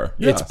before her.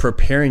 It's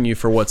preparing you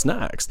for what's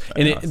next.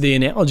 And the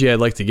analogy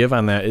I'd like to give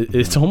on that,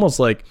 it's almost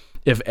like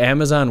if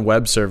Amazon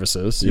Web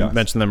Services, you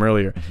mentioned them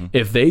earlier,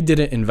 if they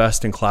didn't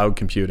invest in cloud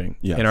computing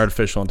and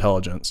artificial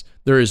intelligence,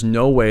 there is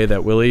no way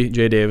that Willie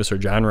J. Davis or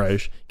John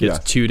Reich gets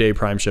 2-day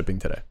prime shipping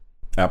today.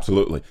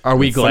 Absolutely. Are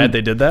we glad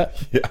they did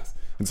that? Yes.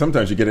 And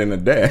sometimes you get in a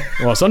day.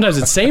 Well, sometimes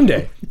it's same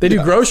day. They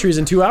do groceries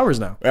in 2 hours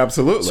now.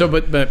 Absolutely. So,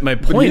 but my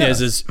point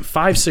is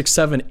 5, 6,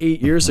 7,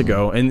 8 years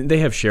ago, and they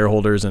have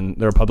shareholders and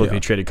they're a publicly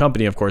traded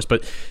company, of course,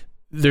 but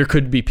there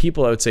could be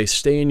people, I would say,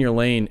 stay in your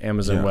lane,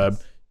 Amazon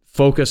Web,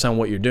 focus on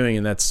what you're doing,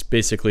 and that's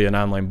basically an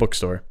online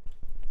bookstore.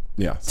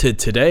 Yeah. To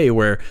today,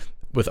 where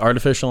with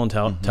artificial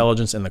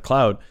intelligence in the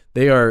cloud,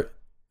 they are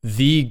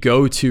the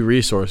go-to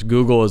resource.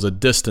 Google is a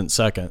distant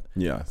second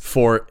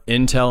for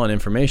intel and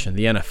information.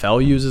 The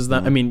NFL uses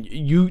that. I mean,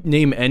 you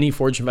name any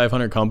Fortune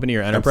 500 company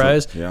or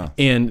enterprise,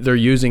 and they're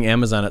using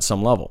Amazon at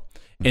some level.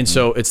 And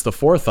so it's the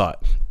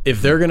forethought.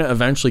 If they're going to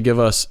eventually give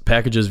us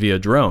packages via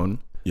drone,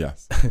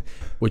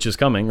 which is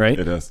coming, right?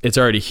 It is. It's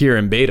already here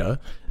in beta.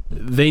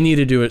 They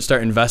needed to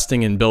start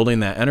investing in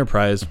building that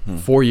enterprise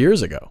 4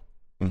 years ago.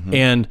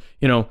 And,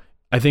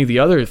 I think the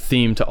other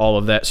theme to all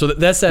of that, so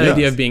that's that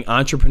idea of being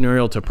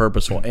entrepreneurial to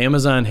purposeful.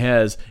 Amazon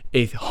has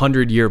a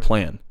 100-year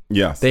plan.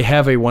 Yes. They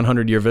have a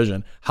 100-year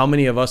vision. How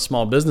many of us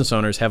small business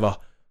owners have a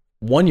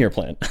 1-year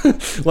plan,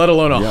 let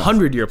alone a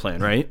 100-year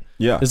plan, right?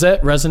 Yeah. Does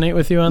that resonate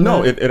with you on that?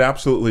 No, it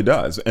absolutely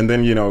does. And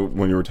then,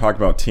 when you were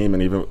talking about team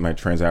and even with my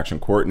transaction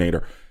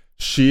coordinator,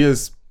 she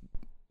is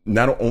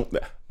not only,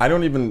 I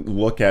don't even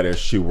look at it as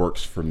she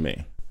works for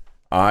me.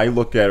 I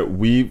look at it,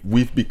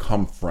 we've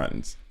become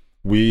friends.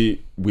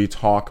 We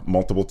talk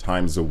multiple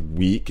times a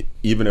week,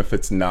 even if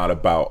it's not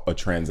about a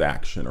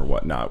transaction or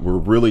whatnot. We're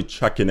really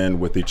checking in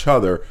with each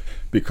other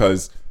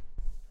because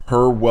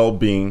her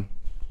well-being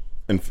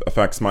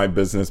affects my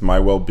business. My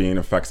well-being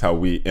affects how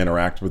we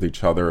interact with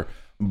each other.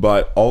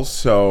 But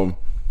also,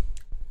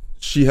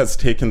 she has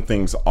taken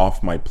things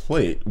off my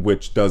plate,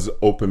 which does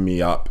open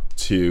me up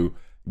to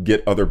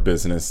get other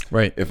business.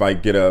 Right. If I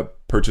get a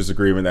purchase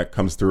agreement that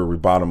comes through a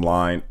bottom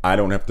line, I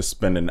don't have to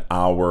spend an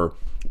hour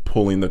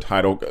pulling the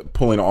title,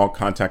 pulling all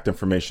contact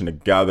information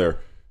together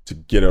to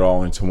get it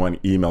all into one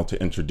email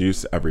to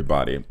introduce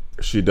everybody.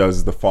 She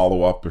does the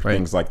follow-up or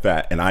things like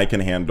that. And I can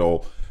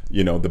handle,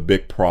 the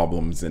big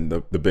problems and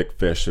the big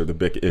fish or the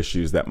big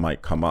issues that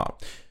might come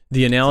up.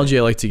 The analogy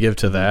I like to give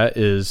to that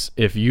is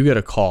if you get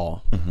a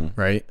call,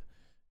 right?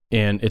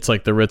 And it's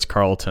like the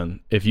Ritz-Carlton.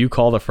 If you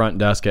call the front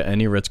desk at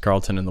any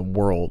Ritz-Carlton in the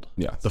world,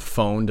 the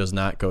phone does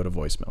not go to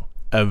voicemail,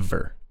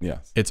 ever.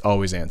 Yes. It's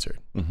always answered.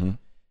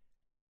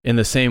 In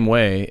the same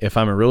way, if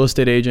I'm a real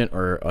estate agent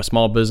or a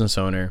small business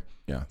owner,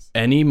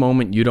 any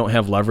moment you don't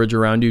have leverage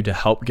around you to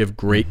help give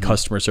great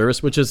customer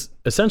service, which is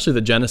essentially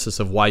the genesis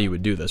of why you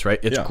would do this, right?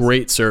 It's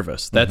great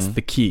service. That's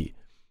the key.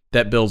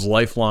 That builds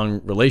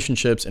lifelong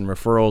relationships and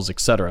referrals,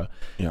 etc.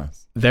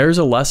 Yes. There's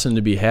a lesson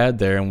to be had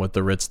there in what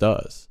the Ritz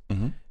does.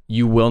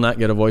 You will not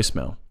get a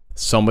voicemail.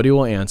 Somebody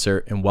will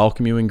answer and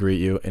welcome you and greet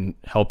you and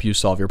help you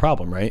solve your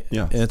problem, right?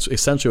 Yeah. And it's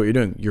essentially what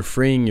you're doing. You're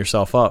freeing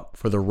yourself up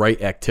for the right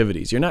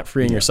activities. You're not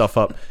freeing yourself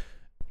up.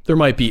 There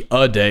might be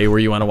a day where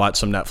you want to watch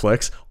some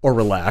Netflix or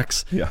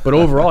relax, but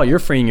overall, you're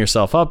freeing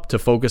yourself up to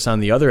focus on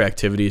the other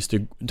activities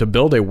to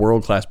build a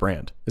world-class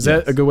brand. Is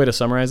that a good way to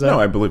summarize that? No,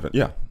 I believe it.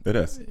 Yeah, it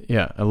is.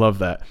 Yeah, I love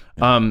that.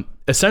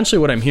 Essentially,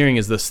 what I'm hearing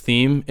is this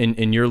theme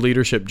in your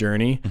leadership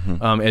journey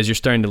as you're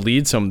starting to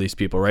lead some of these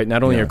people, right?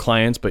 Not only your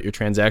clients, but your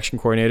transaction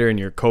coordinator and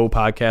your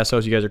co-podcast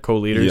host. You guys are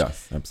co-leaders.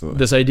 Yes, absolutely.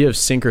 This idea of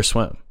sink or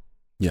swim.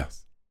 Yes.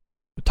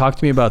 Talk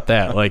to me about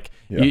that. Like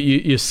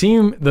you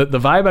seem, the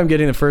vibe I'm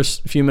getting the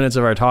first few minutes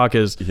of our talk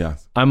is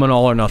I'm an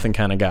all or nothing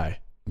kind of guy.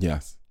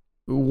 Yes.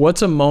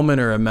 What's a moment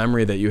or a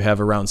memory that you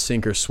have around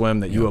sink or swim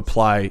that you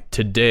apply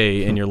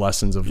today in your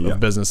lessons of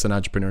business and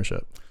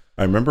entrepreneurship?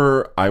 I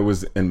remember I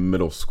was in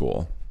middle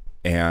school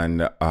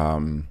and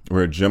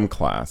we're a gym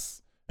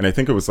class, and I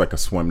think it was like a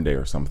swim day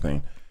or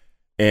something.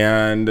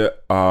 And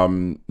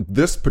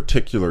this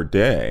particular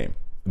day,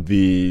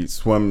 my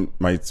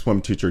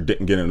swim teacher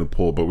didn't get in the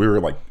pool, but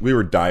we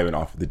were diving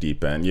off the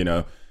deep end,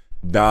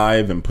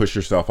 dive and push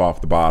yourself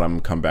off the bottom,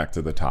 come back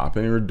to the top.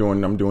 And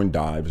I'm doing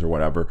dives or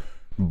whatever.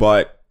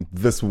 But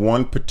this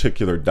one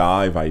particular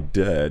dive I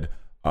did,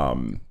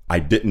 I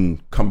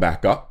didn't come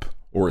back up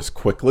or as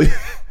quickly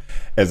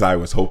as I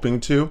was hoping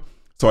to.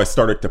 So I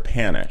started to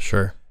panic.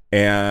 Sure.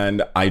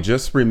 And I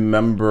just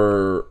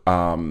remember,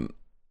 I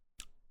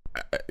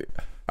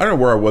don't know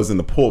where I was in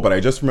the pool, but I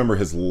just remember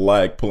his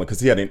leg pulling, because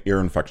he had an ear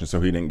infection,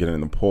 so he didn't get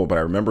in the pool. But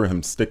I remember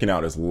him sticking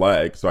out his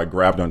leg, so I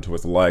grabbed onto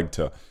his leg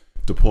to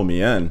pull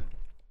me in.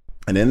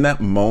 And in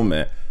that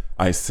moment,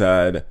 I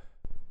said,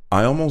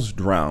 I almost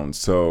drowned,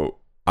 so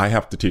I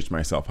have to teach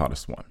myself how to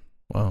swim.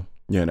 Wow.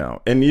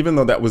 And even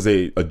though that was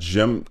a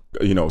gym,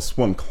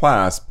 swim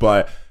class,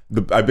 but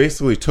I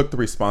basically took the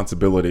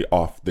responsibility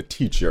off the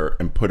teacher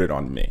and put it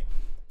on me.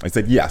 I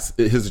said, yes,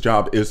 his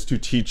job is to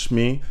teach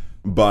me,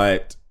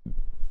 but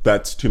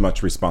that's too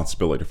much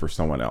responsibility for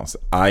someone else.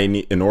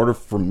 In order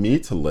for me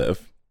to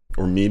live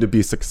or me to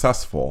be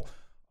successful,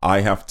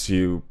 I have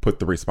to put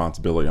the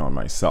responsibility on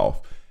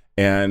myself.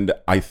 And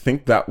I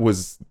think that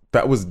was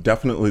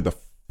definitely the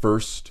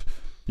first,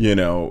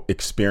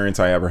 experience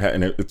I ever had.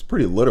 And it's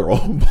pretty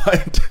literal,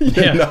 but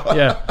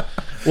yeah.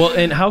 Well,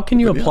 and how can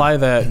you apply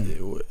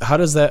that? How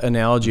does that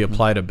analogy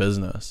apply to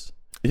business?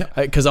 Yeah.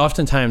 Because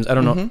oftentimes, I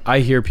don't know, I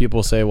hear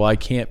people say, well, I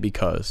can't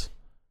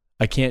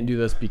do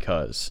this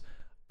because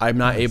I'm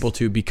not able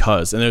to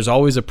because, and there's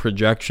always a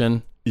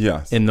projection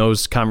in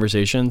those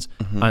conversations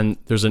on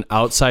there's an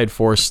outside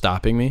force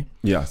stopping me.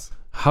 Yes.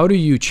 How do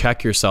you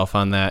check yourself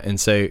on that and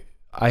say,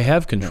 I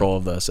have control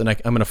of this and I'm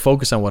going to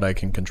focus on what I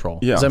can control?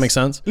 Yes. Does that make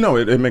sense? No,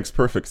 it makes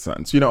perfect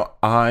sense.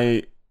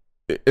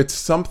 It's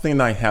something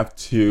I have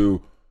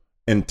to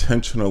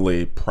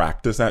intentionally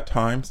practice at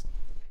times.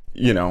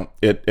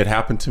 It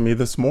happened to me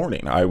this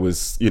morning. I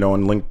was,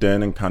 on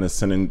LinkedIn and kind of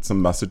sending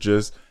some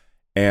messages,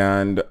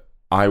 and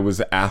I was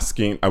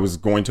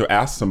going to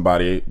ask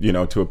somebody,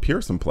 to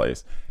appear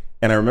someplace.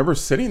 And I remember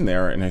sitting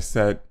there and I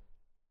said,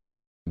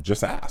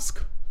 just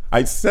ask.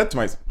 I said to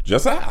myself,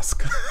 just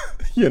ask,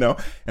 and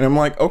I'm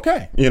like,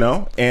 okay,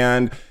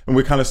 and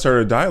we kind of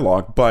started a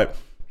dialogue. But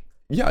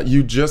yeah,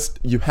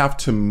 you have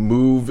to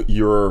move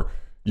your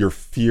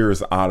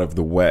fears out of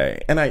the way.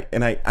 And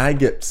I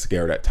get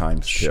scared at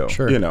times too.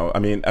 Sure.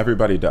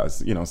 Everybody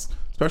does,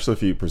 especially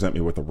if you present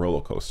me with a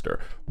roller coaster.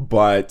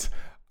 But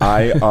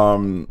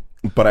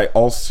But I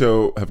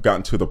also have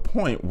gotten to the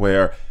point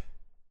where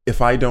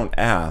if I don't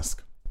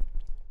ask,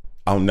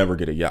 I'll never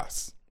get a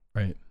yes.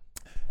 Right.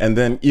 And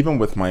then even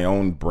with my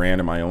own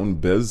brand and my own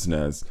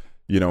business,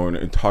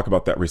 and talk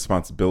about that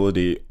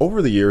responsibility,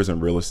 over the years in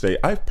real estate,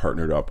 I've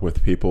partnered up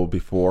with people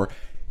before.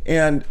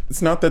 And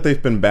it's not that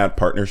they've been bad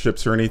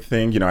partnerships or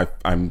anything.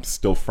 I'm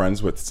still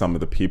friends with some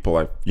of the people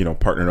I've,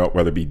 partnered up,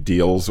 whether it be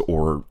deals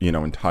or,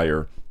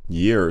 entire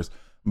years.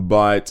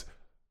 But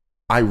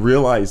I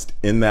realized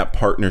in that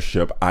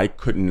partnership, I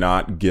could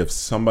not give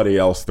somebody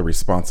else the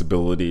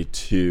responsibility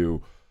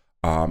to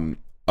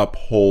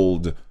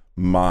uphold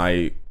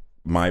my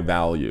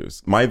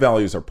values. My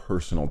values are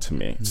personal to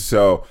me. Mm-hmm.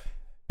 So,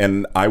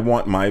 and I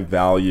want my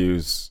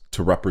values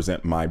to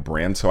represent my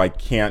brand. So I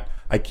can't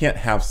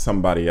have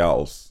somebody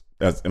else,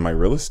 as in my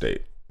real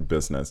estate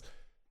business,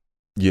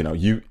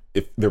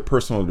 if they're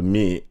personal to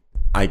me,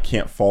 I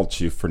can't fault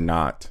you for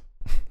not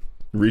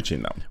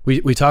reaching them.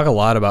 We talk a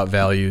lot about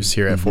values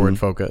here at Forward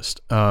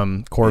Focused,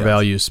 core Yes.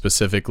 values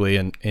specifically,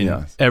 and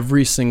Yes.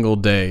 every single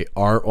day,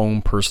 our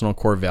own personal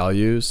core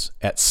values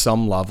at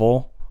some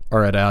level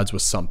are at odds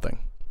with something.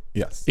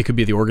 Yes. It could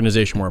be the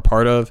organization we're a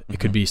part of. It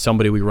could be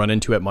somebody we run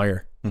into,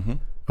 admire.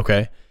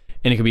 Okay.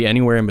 And it could be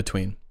anywhere in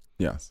between.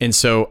 Yes. And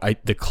so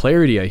the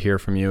clarity I hear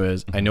from you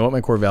is I know what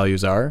my core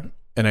values are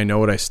and I know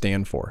what I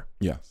stand for.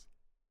 Yes.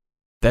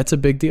 That's a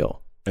big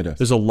deal. It is.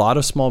 There's a lot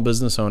of small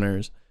business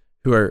owners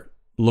who are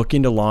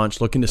looking to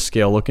launch, looking to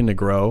scale, looking to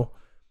grow.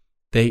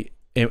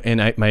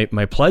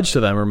 My pledge to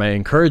them, or my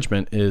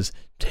encouragement, is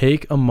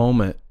take a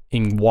moment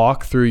and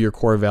walk through your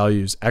core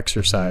values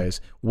exercise,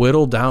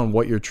 whittle down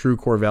what your true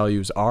core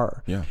values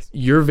are. Yes.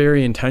 You're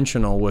very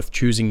intentional with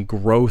choosing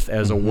growth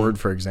as a word,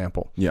 for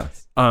example.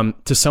 Yes.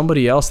 To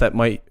somebody else that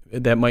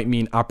might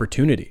mean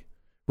opportunity,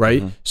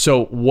 right?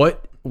 So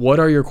what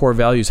are your core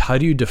values? How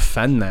do you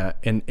defend that?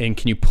 And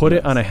can you put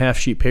it on a half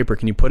sheet paper?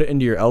 Can you put it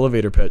into your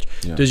elevator pitch?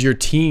 Yeah. Does your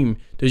team,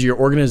 does your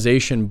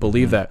organization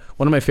believe that?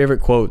 One of my favorite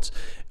quotes,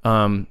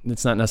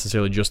 it's not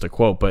necessarily just a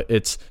quote, but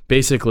it's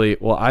basically,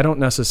 well, I don't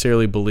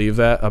necessarily believe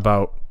that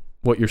about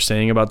what you're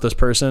saying about this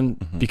person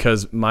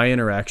because my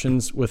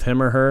interactions with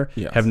him or her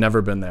have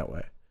never been that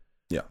way.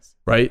 Yes.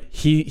 Right?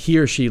 He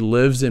or she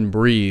lives and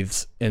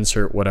breathes,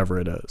 insert whatever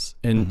it is.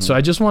 And so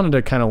I just wanted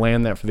to kind of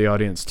land that for the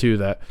audience too,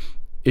 that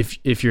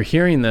if you're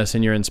hearing this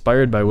and you're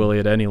inspired by Willie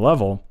at any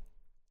level,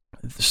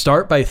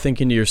 start by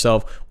thinking to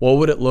yourself, what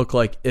would it look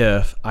like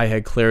if I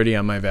had clarity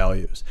on my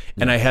values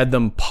and I had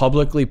them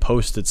publicly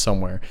posted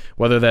somewhere,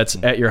 whether that's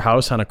at your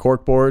house on a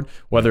cork board,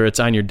 whether it's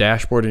on your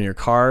dashboard in your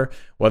car,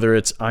 whether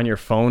it's on your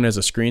phone as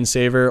a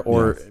screensaver,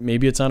 or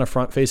maybe it's on a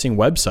front-facing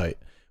website.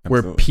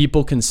 Absolutely. Where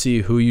people can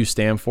see who you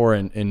stand for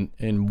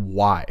and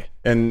why.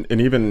 And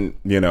even,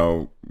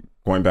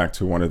 going back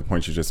to one of the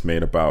points you just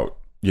made about,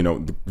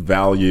 the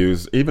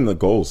values, even the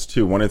goals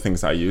too. One of the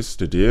things I used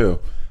to do,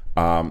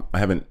 I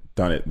haven't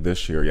done it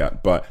this year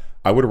yet, but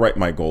I would write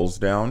my goals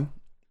down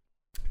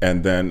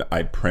and then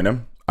I'd print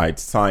them, I'd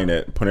sign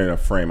it, put it in a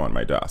frame on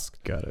my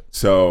desk. Got it.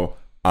 So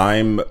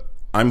I'm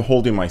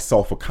holding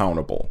myself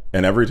accountable.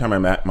 And every time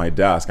I'm at my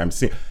desk, I'm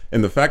seeing,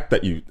 and the fact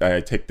that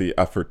I take the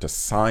effort to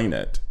sign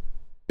it,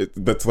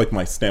 that's like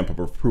my stamp of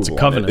approval. It's a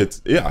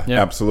covenant. Yeah,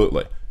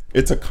 absolutely.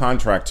 It's a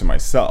contract to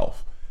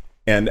myself.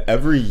 And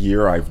every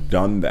year I've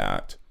done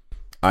that,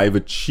 I've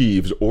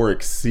achieved or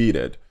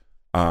exceeded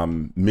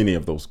many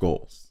of those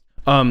goals.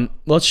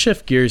 Let's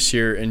shift gears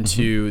here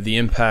into the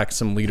impact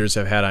some leaders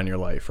have had on your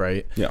life,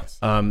 right? Yes.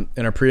 In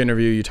our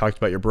pre-interview, you talked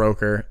about your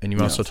broker and you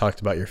also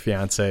talked about your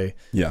fiance.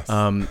 Yes.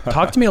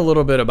 Talk to me a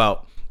little bit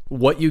about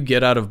what you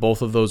get out of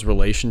both of those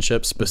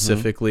relationships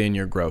specifically in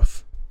your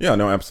growth. Yeah,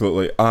 no,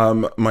 absolutely.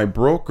 My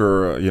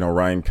broker,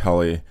 Ryan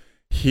Kelly,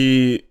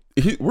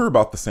 we're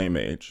about the same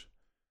age.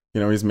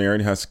 He's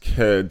married, has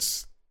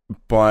kids,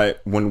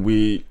 but when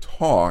we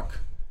talk,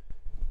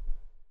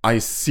 I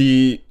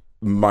see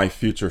my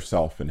future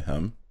self in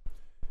him.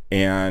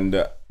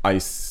 And I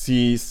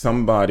see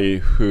somebody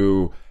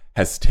who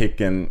has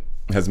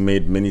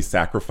made many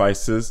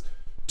sacrifices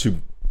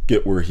to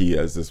get where he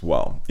is as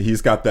well.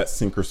 He's got that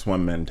sink or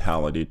swim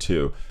mentality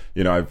too.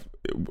 Him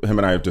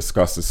and I have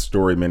discussed this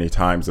story many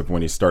times of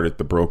when he started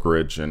the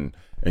brokerage and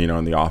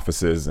in the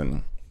offices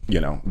and,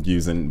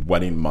 using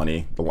wedding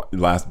money, the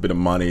last bit of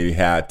money he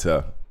had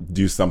to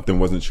do something,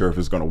 wasn't sure if it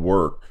was going to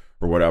work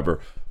or whatever.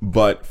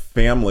 But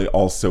family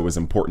also is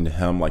important to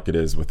him like it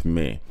is with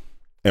me.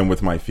 And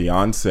with my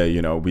fiance,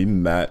 we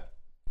met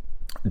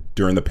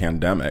during the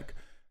pandemic.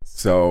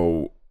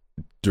 So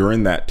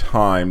during that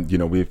time,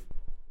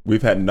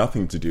 we've had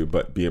nothing to do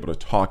but be able to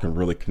talk and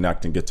really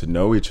connect and get to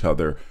know each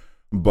other.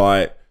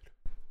 But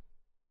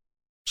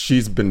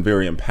she's been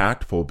very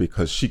impactful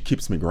because she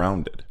keeps me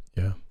grounded.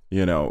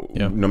 Yeah.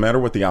 No matter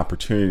what the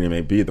opportunity may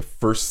be,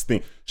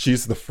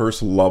 she's the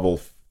first level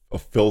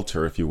of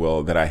filter, if you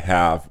will, that I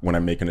have when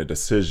I'm making a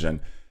decision.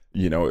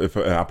 If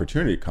an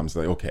opportunity comes,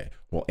 like, okay,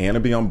 will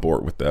Anna be on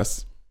board with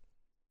this?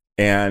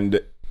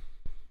 And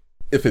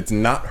if it's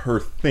not her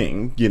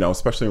thing,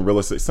 especially in real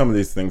estate, some of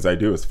these things I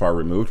do is far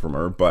removed from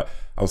her, but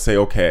I'll say,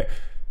 okay,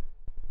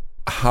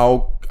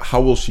 how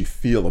how will she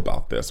feel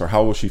about this, or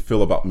how will she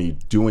feel about me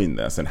doing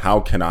this, and how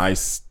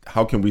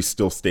can we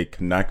still stay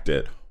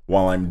connected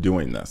while I'm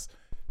doing this?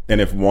 And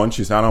if one,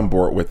 she's not on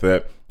board with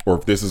it, or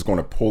if this is going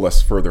to pull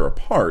us further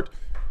apart,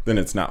 then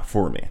it's not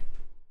for me.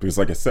 Because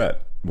like I said,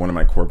 one of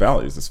my core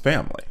values is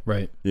family.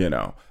 Right. You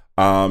know,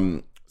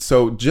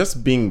 so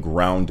just being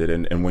grounded,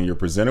 and when you're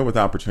presented with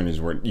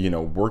opportunities where, you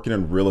know, working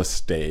in real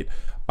estate,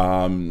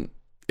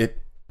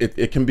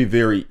 it can be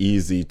very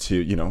easy to,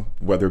 you know,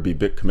 whether it be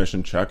big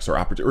commission checks or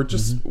opportunity or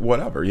just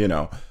whatever, you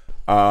know.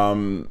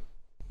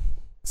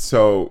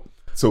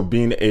 So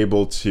being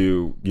able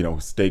to, you know,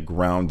 stay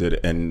grounded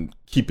and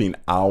keeping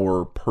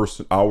our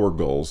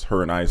goals,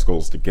 her and I's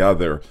goals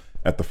together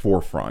at the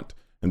forefront,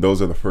 and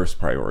those are the first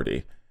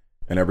priority,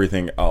 and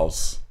everything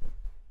else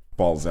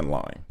falls in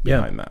line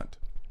behind that.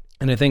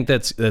 And I think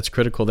that's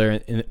critical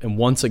there. And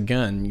once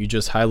again, you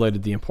just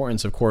highlighted the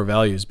importance of core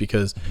values,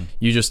 because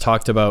you just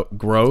talked about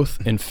growth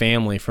and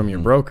family from your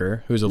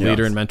broker, who's a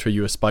leader and mentor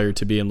you aspire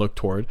to be and look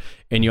toward.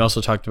 And you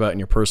also talked about in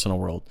your personal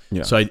world.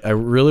 Yes. So I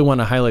really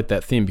want to highlight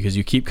that theme, because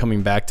you keep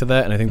coming back to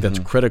that. And I think that's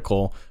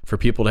critical for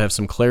people to have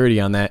some clarity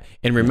on that.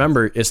 And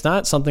remember, it's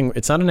not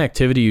an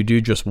activity you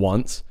do just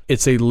once.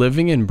 It's a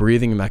living and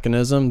breathing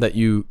mechanism that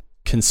you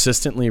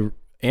consistently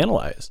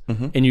analyze.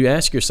 And you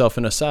ask yourself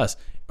and assess,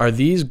 are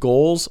these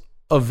goals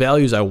of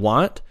values I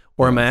want,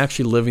 or am I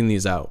actually living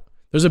these out?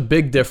 There's a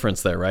big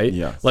difference there, right?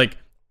 Yes. Like,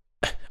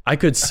 I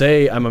could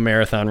say I'm a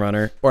marathon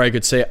runner, or I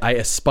could say I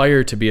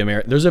aspire to be a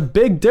marathon. There's a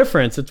big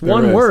difference. It's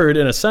one word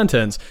in a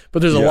sentence,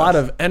 but there's a lot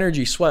of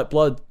energy, sweat,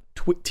 blood,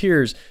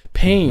 tears,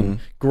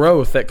 pain,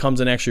 growth that comes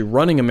in actually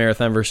running a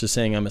marathon versus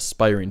saying I'm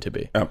aspiring to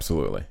be.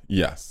 Absolutely.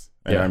 Yes.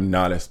 And I'm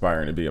not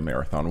aspiring to be a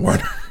marathon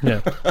runner.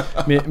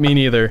 Me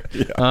neither.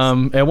 Yes.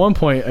 At one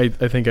point, I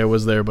think I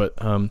was there, but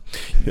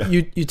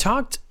you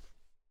talked,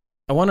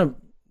 I want to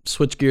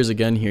switch gears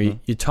again here.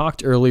 You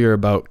talked earlier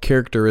about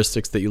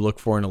characteristics that you look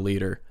for in a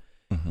leader.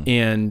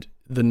 And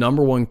the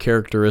number one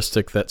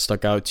characteristic that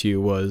stuck out to you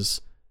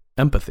was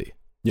empathy.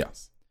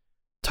 Yes.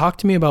 Talk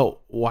to me about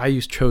why you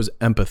chose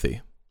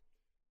empathy.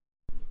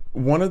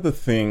 One of the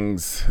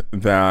things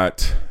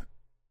that,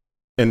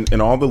 in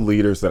all the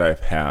leaders that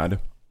I've had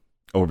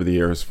over the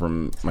years,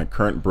 from my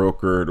current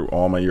broker to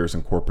all my years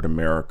in corporate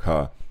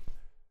America,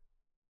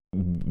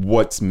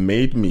 what's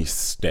made me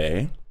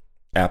stay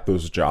at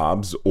those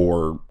jobs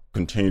or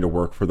continue to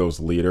work for those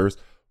leaders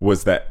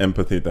was that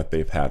empathy that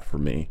they've had for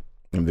me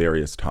in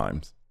various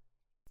times.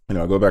 You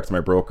know, I go back to my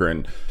broker,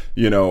 and,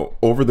 you know,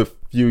 over the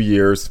 4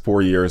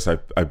 years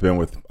I've been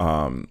with,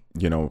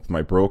 you know,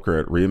 my broker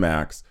at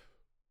RE/MAX,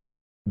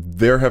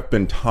 there have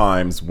been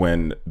times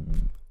when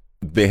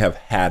they have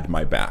had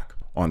my back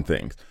on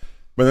things.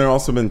 But there have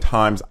also been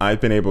times I've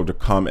been able to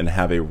come and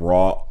have a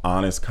raw,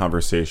 honest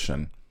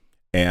conversation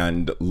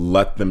and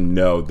let them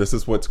know, this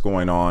is what's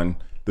going on.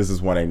 This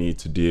is what I need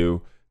to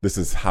do. This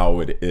is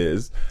how it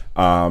is.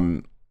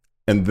 And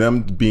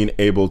them being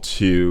able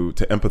to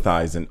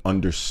empathize and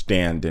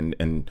understand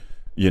and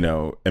you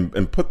know,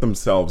 and put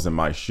themselves in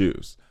my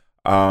shoes.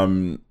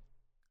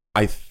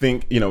 I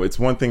think, you know, it's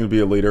one thing to be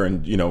a leader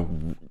and, you know,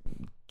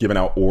 giving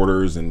out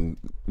orders. And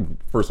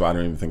first of all, I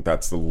don't even think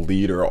that's the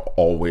leader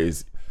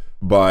always.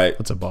 But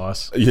that's a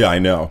boss. Yeah, I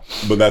know.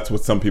 But that's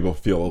what some people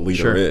feel a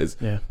leader is.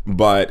 Yeah.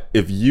 But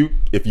if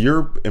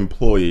your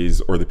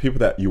employees or the people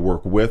that you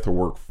work with or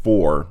work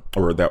for,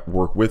 or that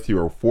work with you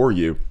or for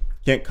you,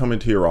 can't come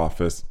into your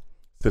office,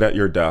 sit at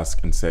your desk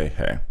and say,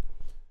 hey,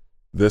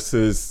 this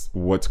is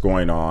what's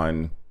going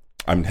on.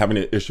 I'm having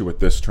an issue with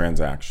this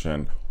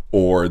transaction,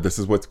 or this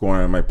is what's going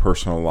on in my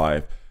personal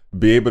life.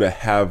 Be able to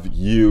have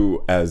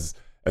you as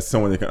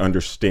someone that can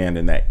understand,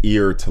 in that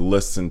ear to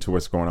listen to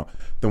what's going on,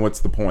 then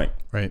what's the point?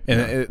 Right.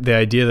 And the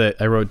idea that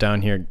I wrote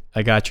down here,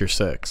 I got your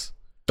six.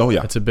 Oh,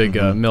 yeah. It's a big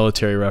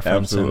military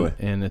reference. Absolutely.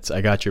 And it's,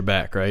 I got your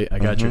back, right? I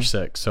got your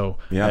six. So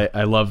yeah.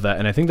 I love that.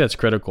 And I think that's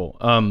critical.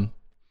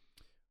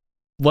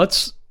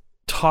 Let's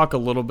talk a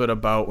little bit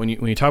about when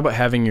you talk about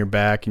having your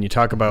back and you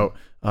talk about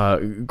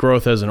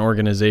growth as an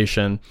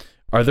organization.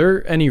 Are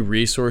there any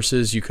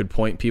resources you could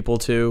point people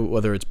to,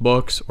 whether it's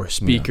books or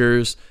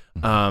speakers,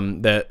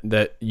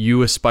 that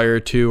you aspire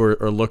to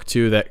or look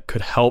to that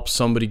could help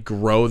somebody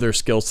grow their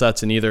skill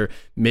sets in either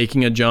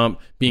making a jump,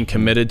 being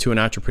committed to an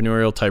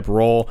entrepreneurial type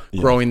role,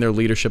 growing their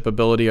leadership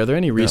ability? Are there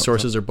any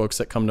resources or books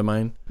that come to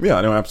mind?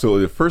 Yeah, no,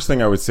 absolutely. The first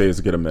thing I would say is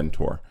get a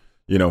mentor.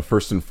 You know,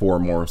 first and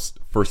foremost,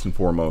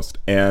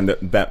 and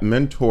that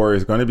mentor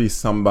is going to be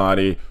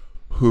somebody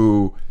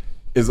who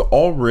is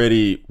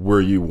already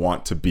where you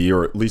want to be,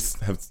 or at least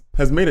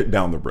has made it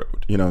down the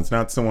road. You know, it's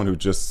not someone who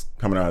just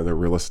coming out of their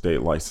real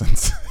estate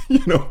license,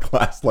 you know,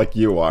 class like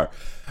you are.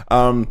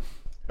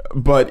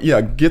 But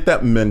yeah, get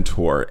that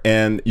mentor,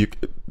 and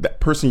that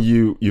person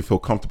you feel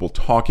comfortable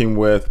talking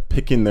with,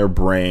 picking their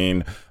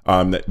brain,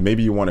 that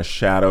maybe you want to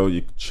shadow,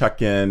 you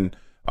check in,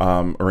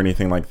 or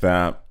anything like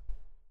that.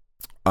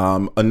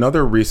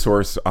 Another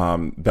resource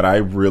that I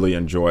really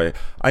enjoy,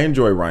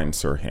 Ryan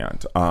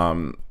Serhant.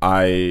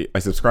 I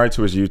subscribe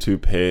to his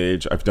YouTube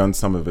page. I've done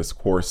some of his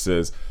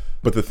courses.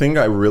 But the thing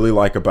I really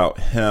like about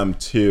him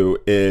too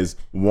is,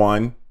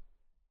 one,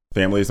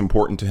 family is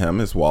important to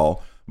him as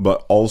well,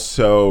 but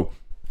also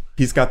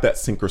he's got that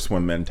sink or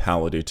swim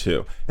mentality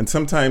too. And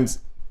sometimes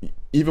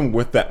even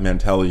with that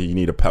mentality, you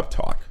need a pep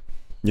talk.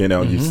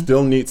 You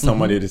still need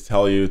somebody to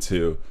tell you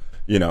to,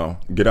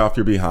 get off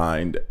your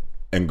behind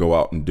and go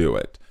out and do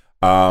it.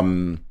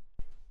 And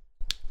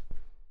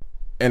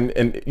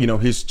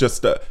he's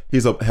just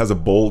has a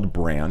bold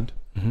brand.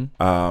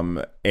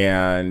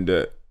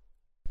 And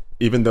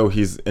even though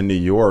he's in New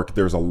York,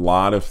 there's a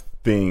lot of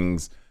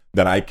things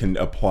that I can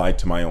apply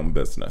to my own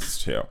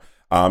business too.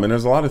 And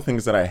there's a lot of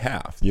things that I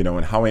have,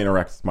 and how I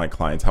interact with my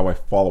clients, how I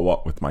follow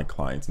up with my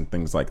clients and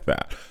things like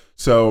that.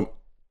 So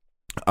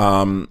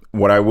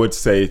what I would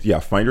say,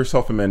 find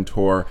yourself a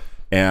mentor.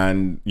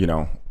 And,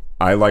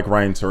 I like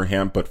Ryan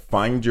Serhant, but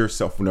find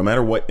yourself, no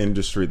matter what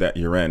industry that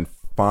you're in,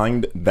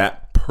 find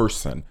that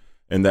person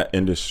in that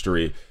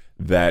industry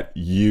that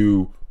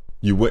you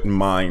wouldn't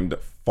mind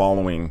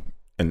following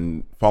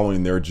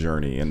their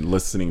journey and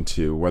listening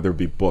to, whether it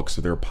be books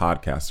or their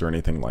podcasts or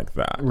anything like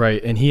that.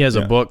 Right. And he has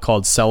a book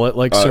called Sell It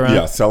Like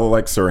Serhant. Sell It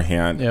Like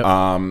Serhant.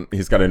 Yep.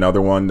 He's got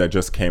another one that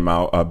just came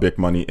out, Big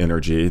Money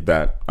Energy,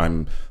 that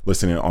I'm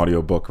listening to an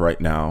audiobook right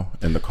now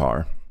in the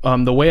car.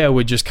 The way I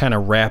would just kind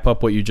of wrap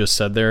up what you just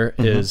said there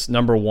is,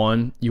 number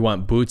one, you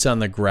want boots on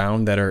the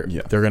ground that are,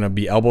 they're going to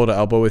be elbow to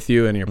elbow with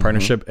you in your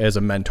partnership as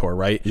a mentor,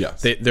 right?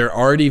 Yes. They're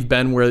already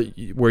been where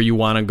you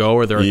want to go,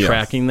 or they're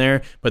tracking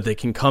there, but they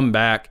can come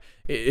back.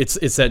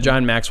 It's that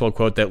John Maxwell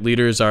quote that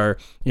leaders are,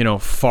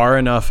 far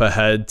enough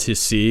ahead to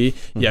see,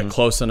 yet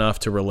close enough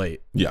to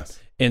relate. Yes.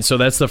 And so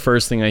that's the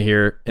first thing I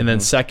hear. And then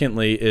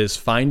secondly is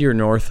find your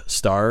North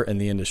Star in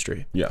the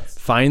industry. Yes.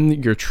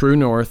 Find your true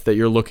north that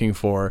you're looking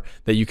for,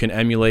 that you can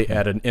emulate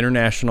at an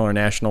international or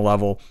national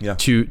level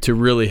to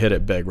really hit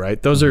it big,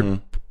 right? Those are,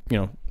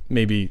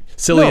 maybe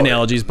silly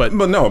analogies, but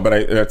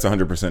that's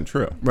 100%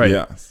 true. Right.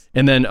 Yes.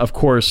 And then, of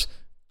course,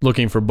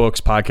 looking for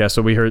books, podcasts.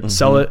 So we heard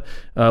Sell It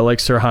Like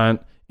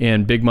Serhant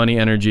and Big Money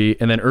Energy.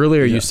 And then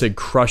earlier you said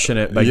Crushing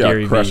It by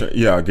Gary Vee.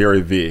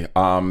 Gary Vee.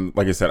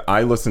 Like I said,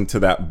 I listened to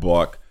that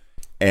book.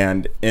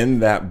 And in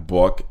that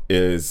book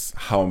is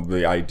how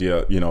the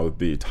idea,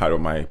 the title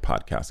of my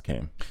podcast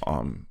came.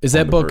 Is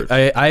that book?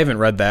 I haven't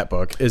read that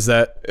book. Is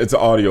that? It's an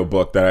audio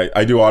book that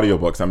I do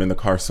audiobooks. I'm in the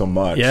car so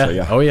much. Yeah.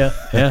 So Oh yeah.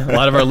 Yeah. A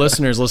lot of our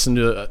listeners listen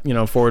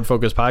to Forward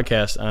Focus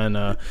podcast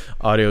on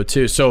audio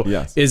too. So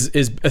is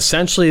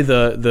essentially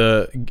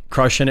the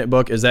Crushing It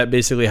book, is that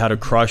basically how to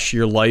crush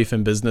your life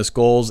and business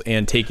goals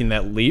and taking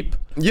that leap?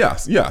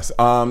 Yes.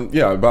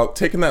 About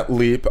taking that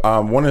leap.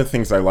 One of the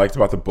things I liked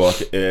about the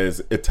book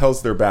is it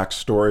tells their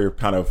backstory of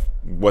kind of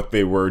what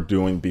they were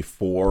doing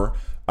before,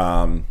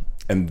 and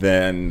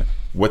then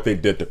what they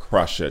did to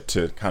crush it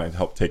to kind of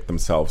help take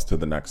themselves to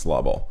the next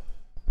level.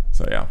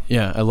 So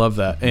I love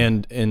that.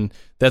 And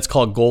that's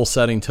called goal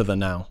setting to the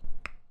now.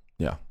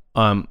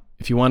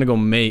 If you want to go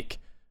make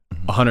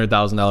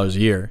 $100,000 a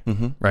year,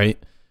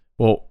 right?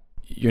 Well,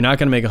 you're not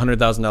going to make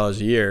 $100,000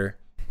 a year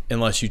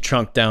unless you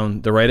chunk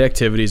down the right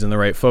activities and the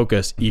right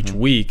focus each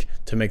week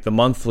to make the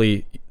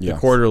monthly, the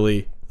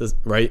quarterly,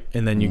 right?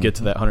 And then you get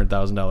to that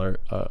 $100,000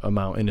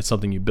 amount, and it's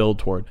something you build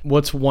toward.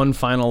 What's one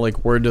final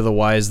word to the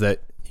wise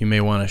that you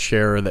may want to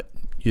share, or that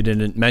you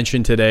didn't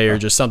mention today, or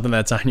just something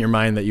that's on your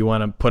mind that you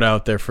want to put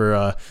out there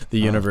for the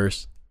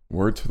universe?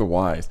 Word to the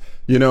wise.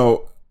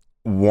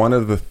 One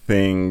of the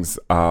things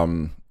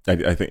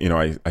I think,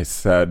 I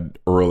said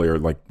earlier,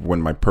 like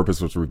when my purpose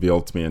was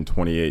revealed to me in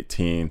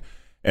 2018,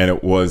 and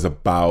it was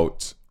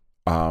about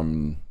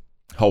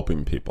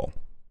helping people.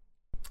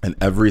 And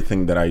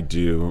everything that I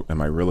do in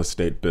my real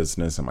estate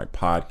business and my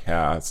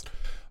podcast,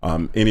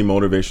 any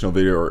motivational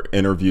video or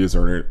interviews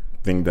or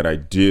anything that I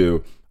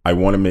do, I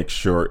want to make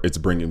sure it's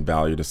bringing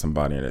value to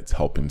somebody and it's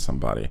helping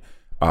somebody.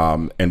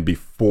 And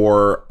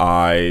before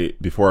I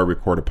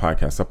record a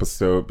podcast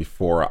episode,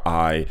 before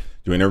I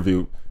do an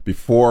interview,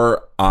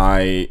 before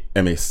I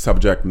am a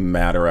subject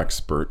matter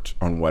expert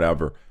on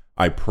whatever,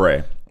 I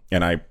pray.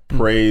 And I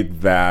pray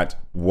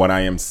that what I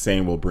am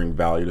saying will bring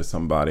value to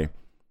somebody.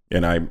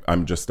 And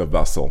I'm just a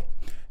vessel.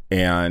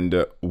 And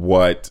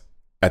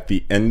at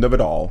the end of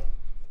it all,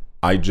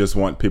 I just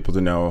want people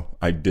to know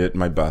I did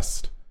my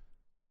best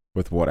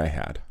with what I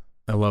had.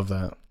 I love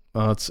that.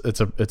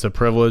 It's a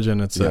privilege,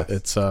 and it's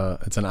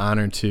an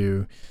honor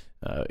to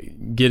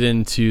get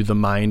into the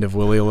mind of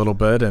Willie a little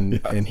bit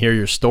and hear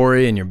your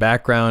story and your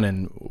background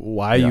and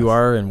why you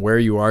are and where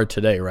you are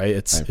today. Right?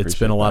 It's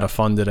been a lot of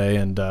fun today,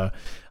 and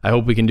I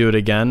hope we can do it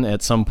again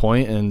at some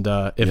point. And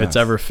if it's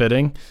ever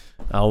fitting,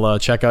 I'll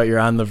check out your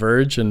On the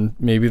Verge, and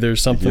maybe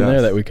there's something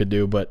there that we could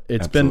do. But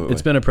it's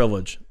been a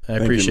privilege. I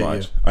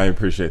appreciate you. I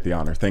appreciate the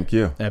honor. Thank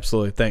you.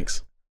 Absolutely.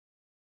 Thanks.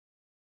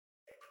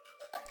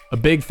 A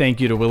big thank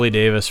you to Willie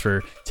Davis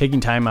for taking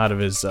time out of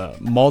his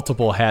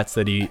multiple hats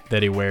that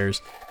he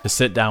wears to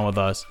sit down with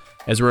us.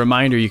 As a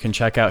reminder, you can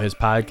check out his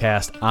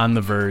podcast, On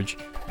the Verge,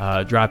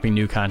 dropping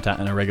new content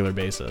on a regular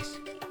basis.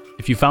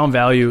 If you found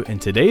value in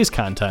today's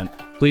content,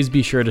 please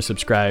be sure to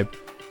subscribe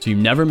so you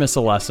never miss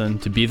a lesson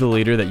to be the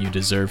leader that you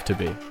deserve to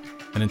be.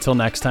 And until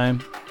next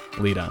time,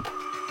 lead on.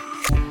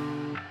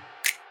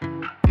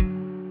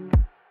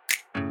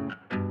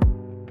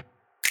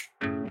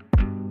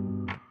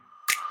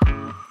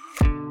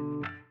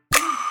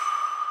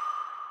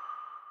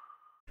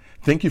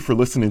 Thank you for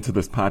listening to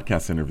this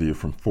podcast interview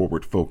from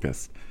Forward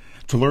Focus.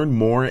 To learn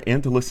more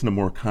and to listen to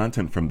more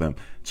content from them,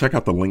 check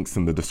out the links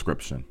in the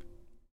description.